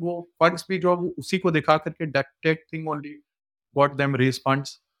of time वो फंड्स भी जो वो उसी को दिखा करके that tech thing only got them raise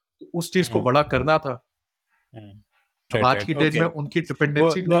funds. तो उस चीज को बड़ा करना था. अब आज की डेट में उनकी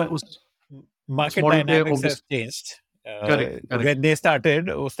डिपेंडेंसी जो The उस market मॉडल पे dynamics have obvious changed. Correct correct When they started,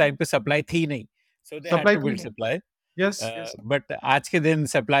 उस time पे supply थी नहीं, so they had supply to थी build नहीं. supply. यस यस But आज के दिन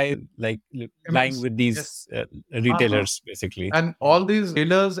supply like lying with these yes. हाँ हाँ. retailers basically. And all these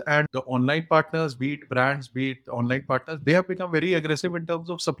retailers and the online partners, be it brands, be it online partners, they have become very aggressive in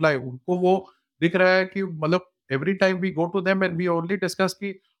terms of supply. उनको वो दिख रहा है कि मतलब every time we go to them and we only discuss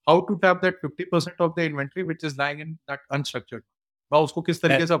कि how to tap that 50% of the inventory which is lying in that unstructured. मैं उसको किस Uh,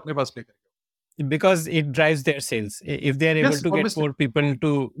 तरीके से अपने पास लेकर. because it drives their sales. If they are able Yes, to get obviously. more people to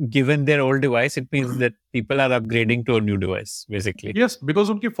given their old device, it means that people are upgrading to a new device basically. Yes, because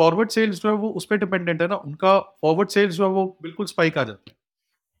उनकी forward sales जो है वो उस पर dependent है ना. उनका forward sales जो है वो बिल्कुल स्पाइक आ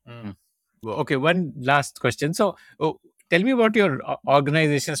जाता है. Okay, one last question. So, tell me about your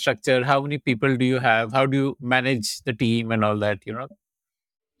organization structure. How many people do you have? How do you manage the team and all that?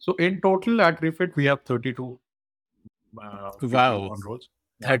 So in total at Refit we have 32 people Wow, on rolls.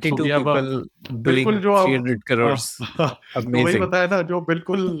 Yeah. So 32 we have a people बिल्कुल doing जो आप 300 crores. तो वही Amazing. बताया ना जो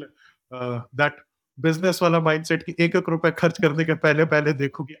बिल्कुल that business वाला माइंडसेट कि 1 रुपए खर्च करने के पहले पहले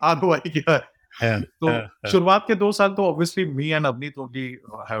देखो कि आरओआई क्या है. Yeah, तो शुरुआत के 2 साल तो obviously me and Avneet only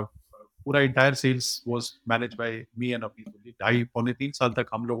have पूरा entire sales was manage by me and Avneet only. 2.5 पौने 3 साल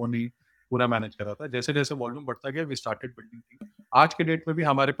तक हम लोगों ने पूरा मैनेज करा था. जैसे जैसे वॉल्यूम बढ़ता गया वी स्टार्टेड बिल्डिंग टीम. आज के डेट में भी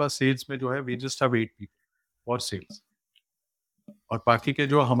हमारे पास सेल्स में जो है we just have 8 people for sales. और बाकी के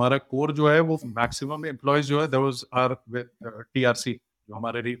जो हमारा कोर जो है वो मैक्सिमम एम्प्लॉयज जो है दोस आर विद टीआरसी जो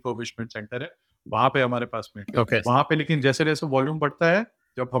हमारे रिफर्बिशमेंट सेंटर है वहां पे हमारे पास में. Okay. वहां पे लेकिन जैसे जैसे वॉल्यूम बढ़ता है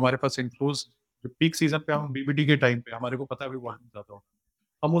जब हमारे पास इनफ्लोज जो पीक सीजन पे हम बीबीडी के टाइम पे हमारे को पता है भी वॉल्यूम ज्यादा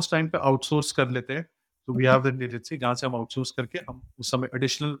होगा हम उस टाइम पे आउटसोर्स कर लेते हैं. तो वी हैव द एजेंसी जहाँ से हम आउटसोर्स करके हम उस समय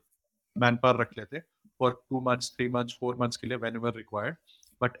एडिशनल मैन पावर रख लेते हैं फॉर 2 months 3 months 4 months के लिए वेन एवर रिक्वायर्ड.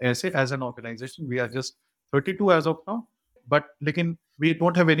 बट ऐसे as an organisation we are just 32 as of now. But लेकिन we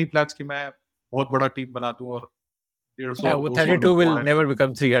don't have any plans कि मैं बहुत बड़ा टीम बना दूं और 150 Yeah, और 200 32 लोग will को. never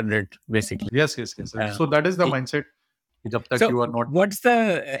become 300 basically. Yes yes yes. So that is the mindset जब तक So, you are not. what's the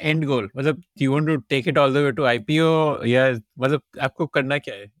end goal? मतलब, do you want to take it all the way to IPO? या मतलब आपको करना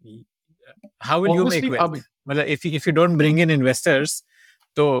क्या है? How will you make Obviously, wealth? मतलब, if you don't bring in investors,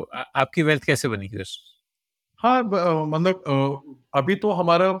 तो आपकी wealth कैसे बनेगी फिर? हाँ मतलब अभी तो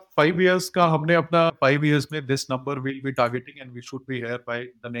हमारा 5 years का हमने अपना 5 years में this number will be targeting and we should be here by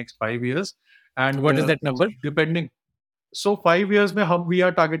the next 5 years. And What is that number? Depending. So 5 years में हम we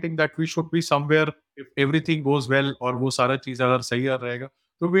are targeting that we should be somewhere if everything goes well और वो सारा चीज अगर सही रहेगा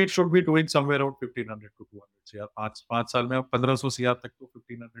तो we should be doing somewhere around 1500 to 200 CR. 5 साल में हम 1500 CR तक तो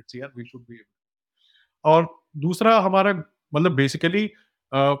 1500 CR we should be. और दूसरा हमारा मतलब basically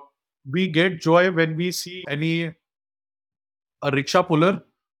we get joy when we see any a rickshaw puller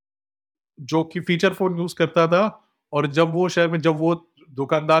जो कि फीचर फोन यूज करता था और जब वो शहर में जब वो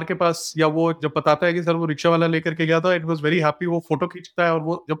दुकानदार के पास या वो जब बताता है कि सर वो रिक्शा वाला लेकर के गया था इट वाज वेरी हैप्पी. वो फोटो खींचता है और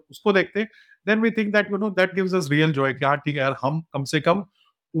वो जब उसको देखते then we think that that gives us real Joy कि हाँ ठीक है यार हम कम से कम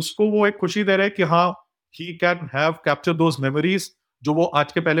उसको वो एक खुशी दे रहे हैं कि हाँ he can have capture those memories जो वो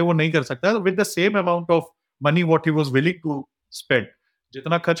आज के पहले वो नहीं कर सकता with the same amount of money what he was willing to spend.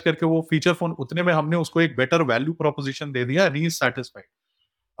 जितना खर्च करके वो फीचर फोन, उतने में हमने उसको एक बेटर वैल्यू प्रोपोजिशन दे दिया, ही इज सेटिस्फाइड।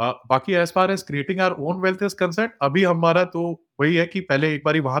 बाकी as far as creating our own wealth is concern, अभी हमारा तो वही है कि पहले एक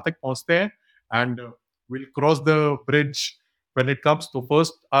बारी वहां तक पहुंचते हैं, and will cross the bridge when it comes. तो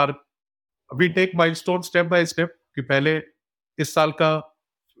first are we take milestone step by step, कि पहले इस साल का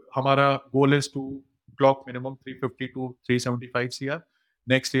हमारा goal is to clock minimum 350 to 375 CR.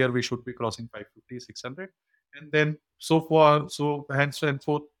 Next year we should be crossing 550, 600, and then so far, so hence and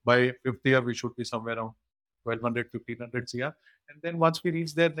forth. By fifth year we should be somewhere around 1200, 1500 CR. And then once we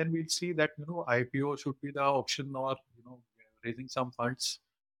reach there, then we'll see that, IPO should be the option, or raising some funds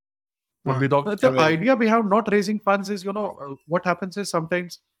would be the idea behind not raising funds is, what happens is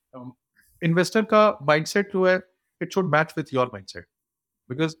sometimes investor का mindset जो है, it should match with your mindset.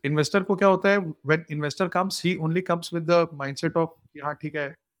 Because investor को क्या होता है, when investor comes, he only comes with the mindset of कि हाँ ठीक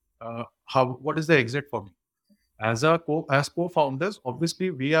है, what is the exit for me? As co-founders,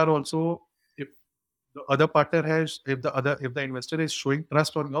 obviously we are also, if the other partner has, if the investor is showing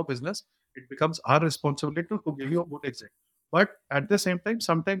trust on your business, it becomes our responsibility to give you a good exit. But at the same time,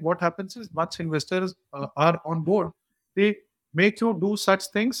 sometimes what happens is, once investors are on board, they make you do such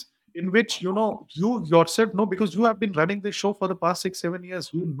things in which, you yourself know, because you have been running this show for the past 6-7 years,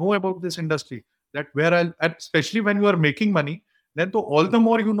 you know about this industry, that where and especially when you are making money, then to all the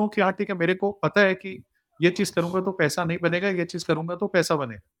more you know कि हाँ ठीक है, मेरे को पता है कि ये चीज करूंगा तो पैसा नहीं बनेगा, ये चीज करूंगा तो पैसा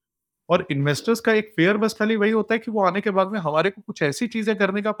बनेगा। और इन्वेस्टर्स का एक फेयर बस खाली वही होता है कि वो आने के बाद में हमारे को कुछ ऐसी चीजें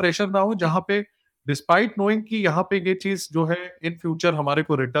करने का प्रेशर ना हो, जहां पे डिस्पाइट नोइंग कि यहाँ पे ये चीज जो है इन फ्यूचर हमारे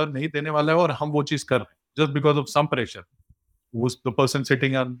को रिटर्न नहीं देने वाला है, और हम वो चीज कर रहे हैं just because of some pressure, the person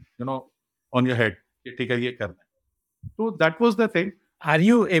sitting on on your head, कि ठीक है ये करना है। तो that was the thing. Are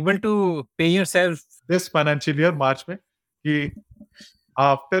you able to pay yourself this financial year March में, कि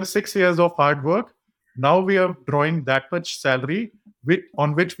after 6 years of hard work, now we are drawing that much salary on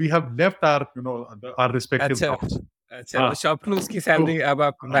which we have left our, our respective अच्छा jobs. अच्छा हाँ, shop clues की तो salary अब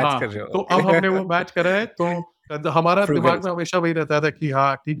आप match कर हाँ, रहे तो अब हमने हो वो मैच करा है, तो हमारा फ्रूगल दिमाग में हमेशा वही रहता था कि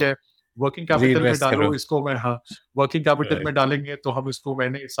हाँ ठीक है, वर्किंग कैपिटल में रीइन्वेस्ट डालो करो इसको, मैं हाँ वर्किंग कैपिटल में डालेंगे तो हम इसको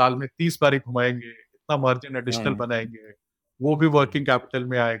महीने साल में 30 बार ही घुमाएंगे, इतना मार्जिन एडिशनल बनाएंगे, वो भी वर्किंग कैपिटल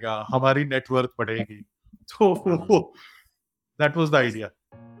में आएगा, हमारी नेटवर्थ बढ़ेगी। तो that was the idea.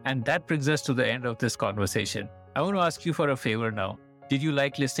 And that brings us to the end of this conversation. I want to ask you for a favor now. Did you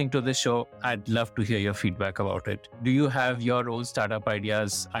like listening to this show? I'd love to hear your feedback about it. Do you have your own startup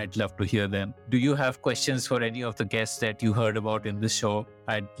ideas? I'd love to hear them. Do you have questions for any of the guests that you heard about in this show?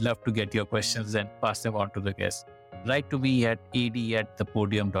 I'd love to get your questions and pass them on to the guests. Write to me at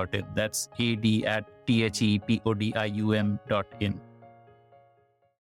ad@thepodium.in. That's ad@thepodium.in.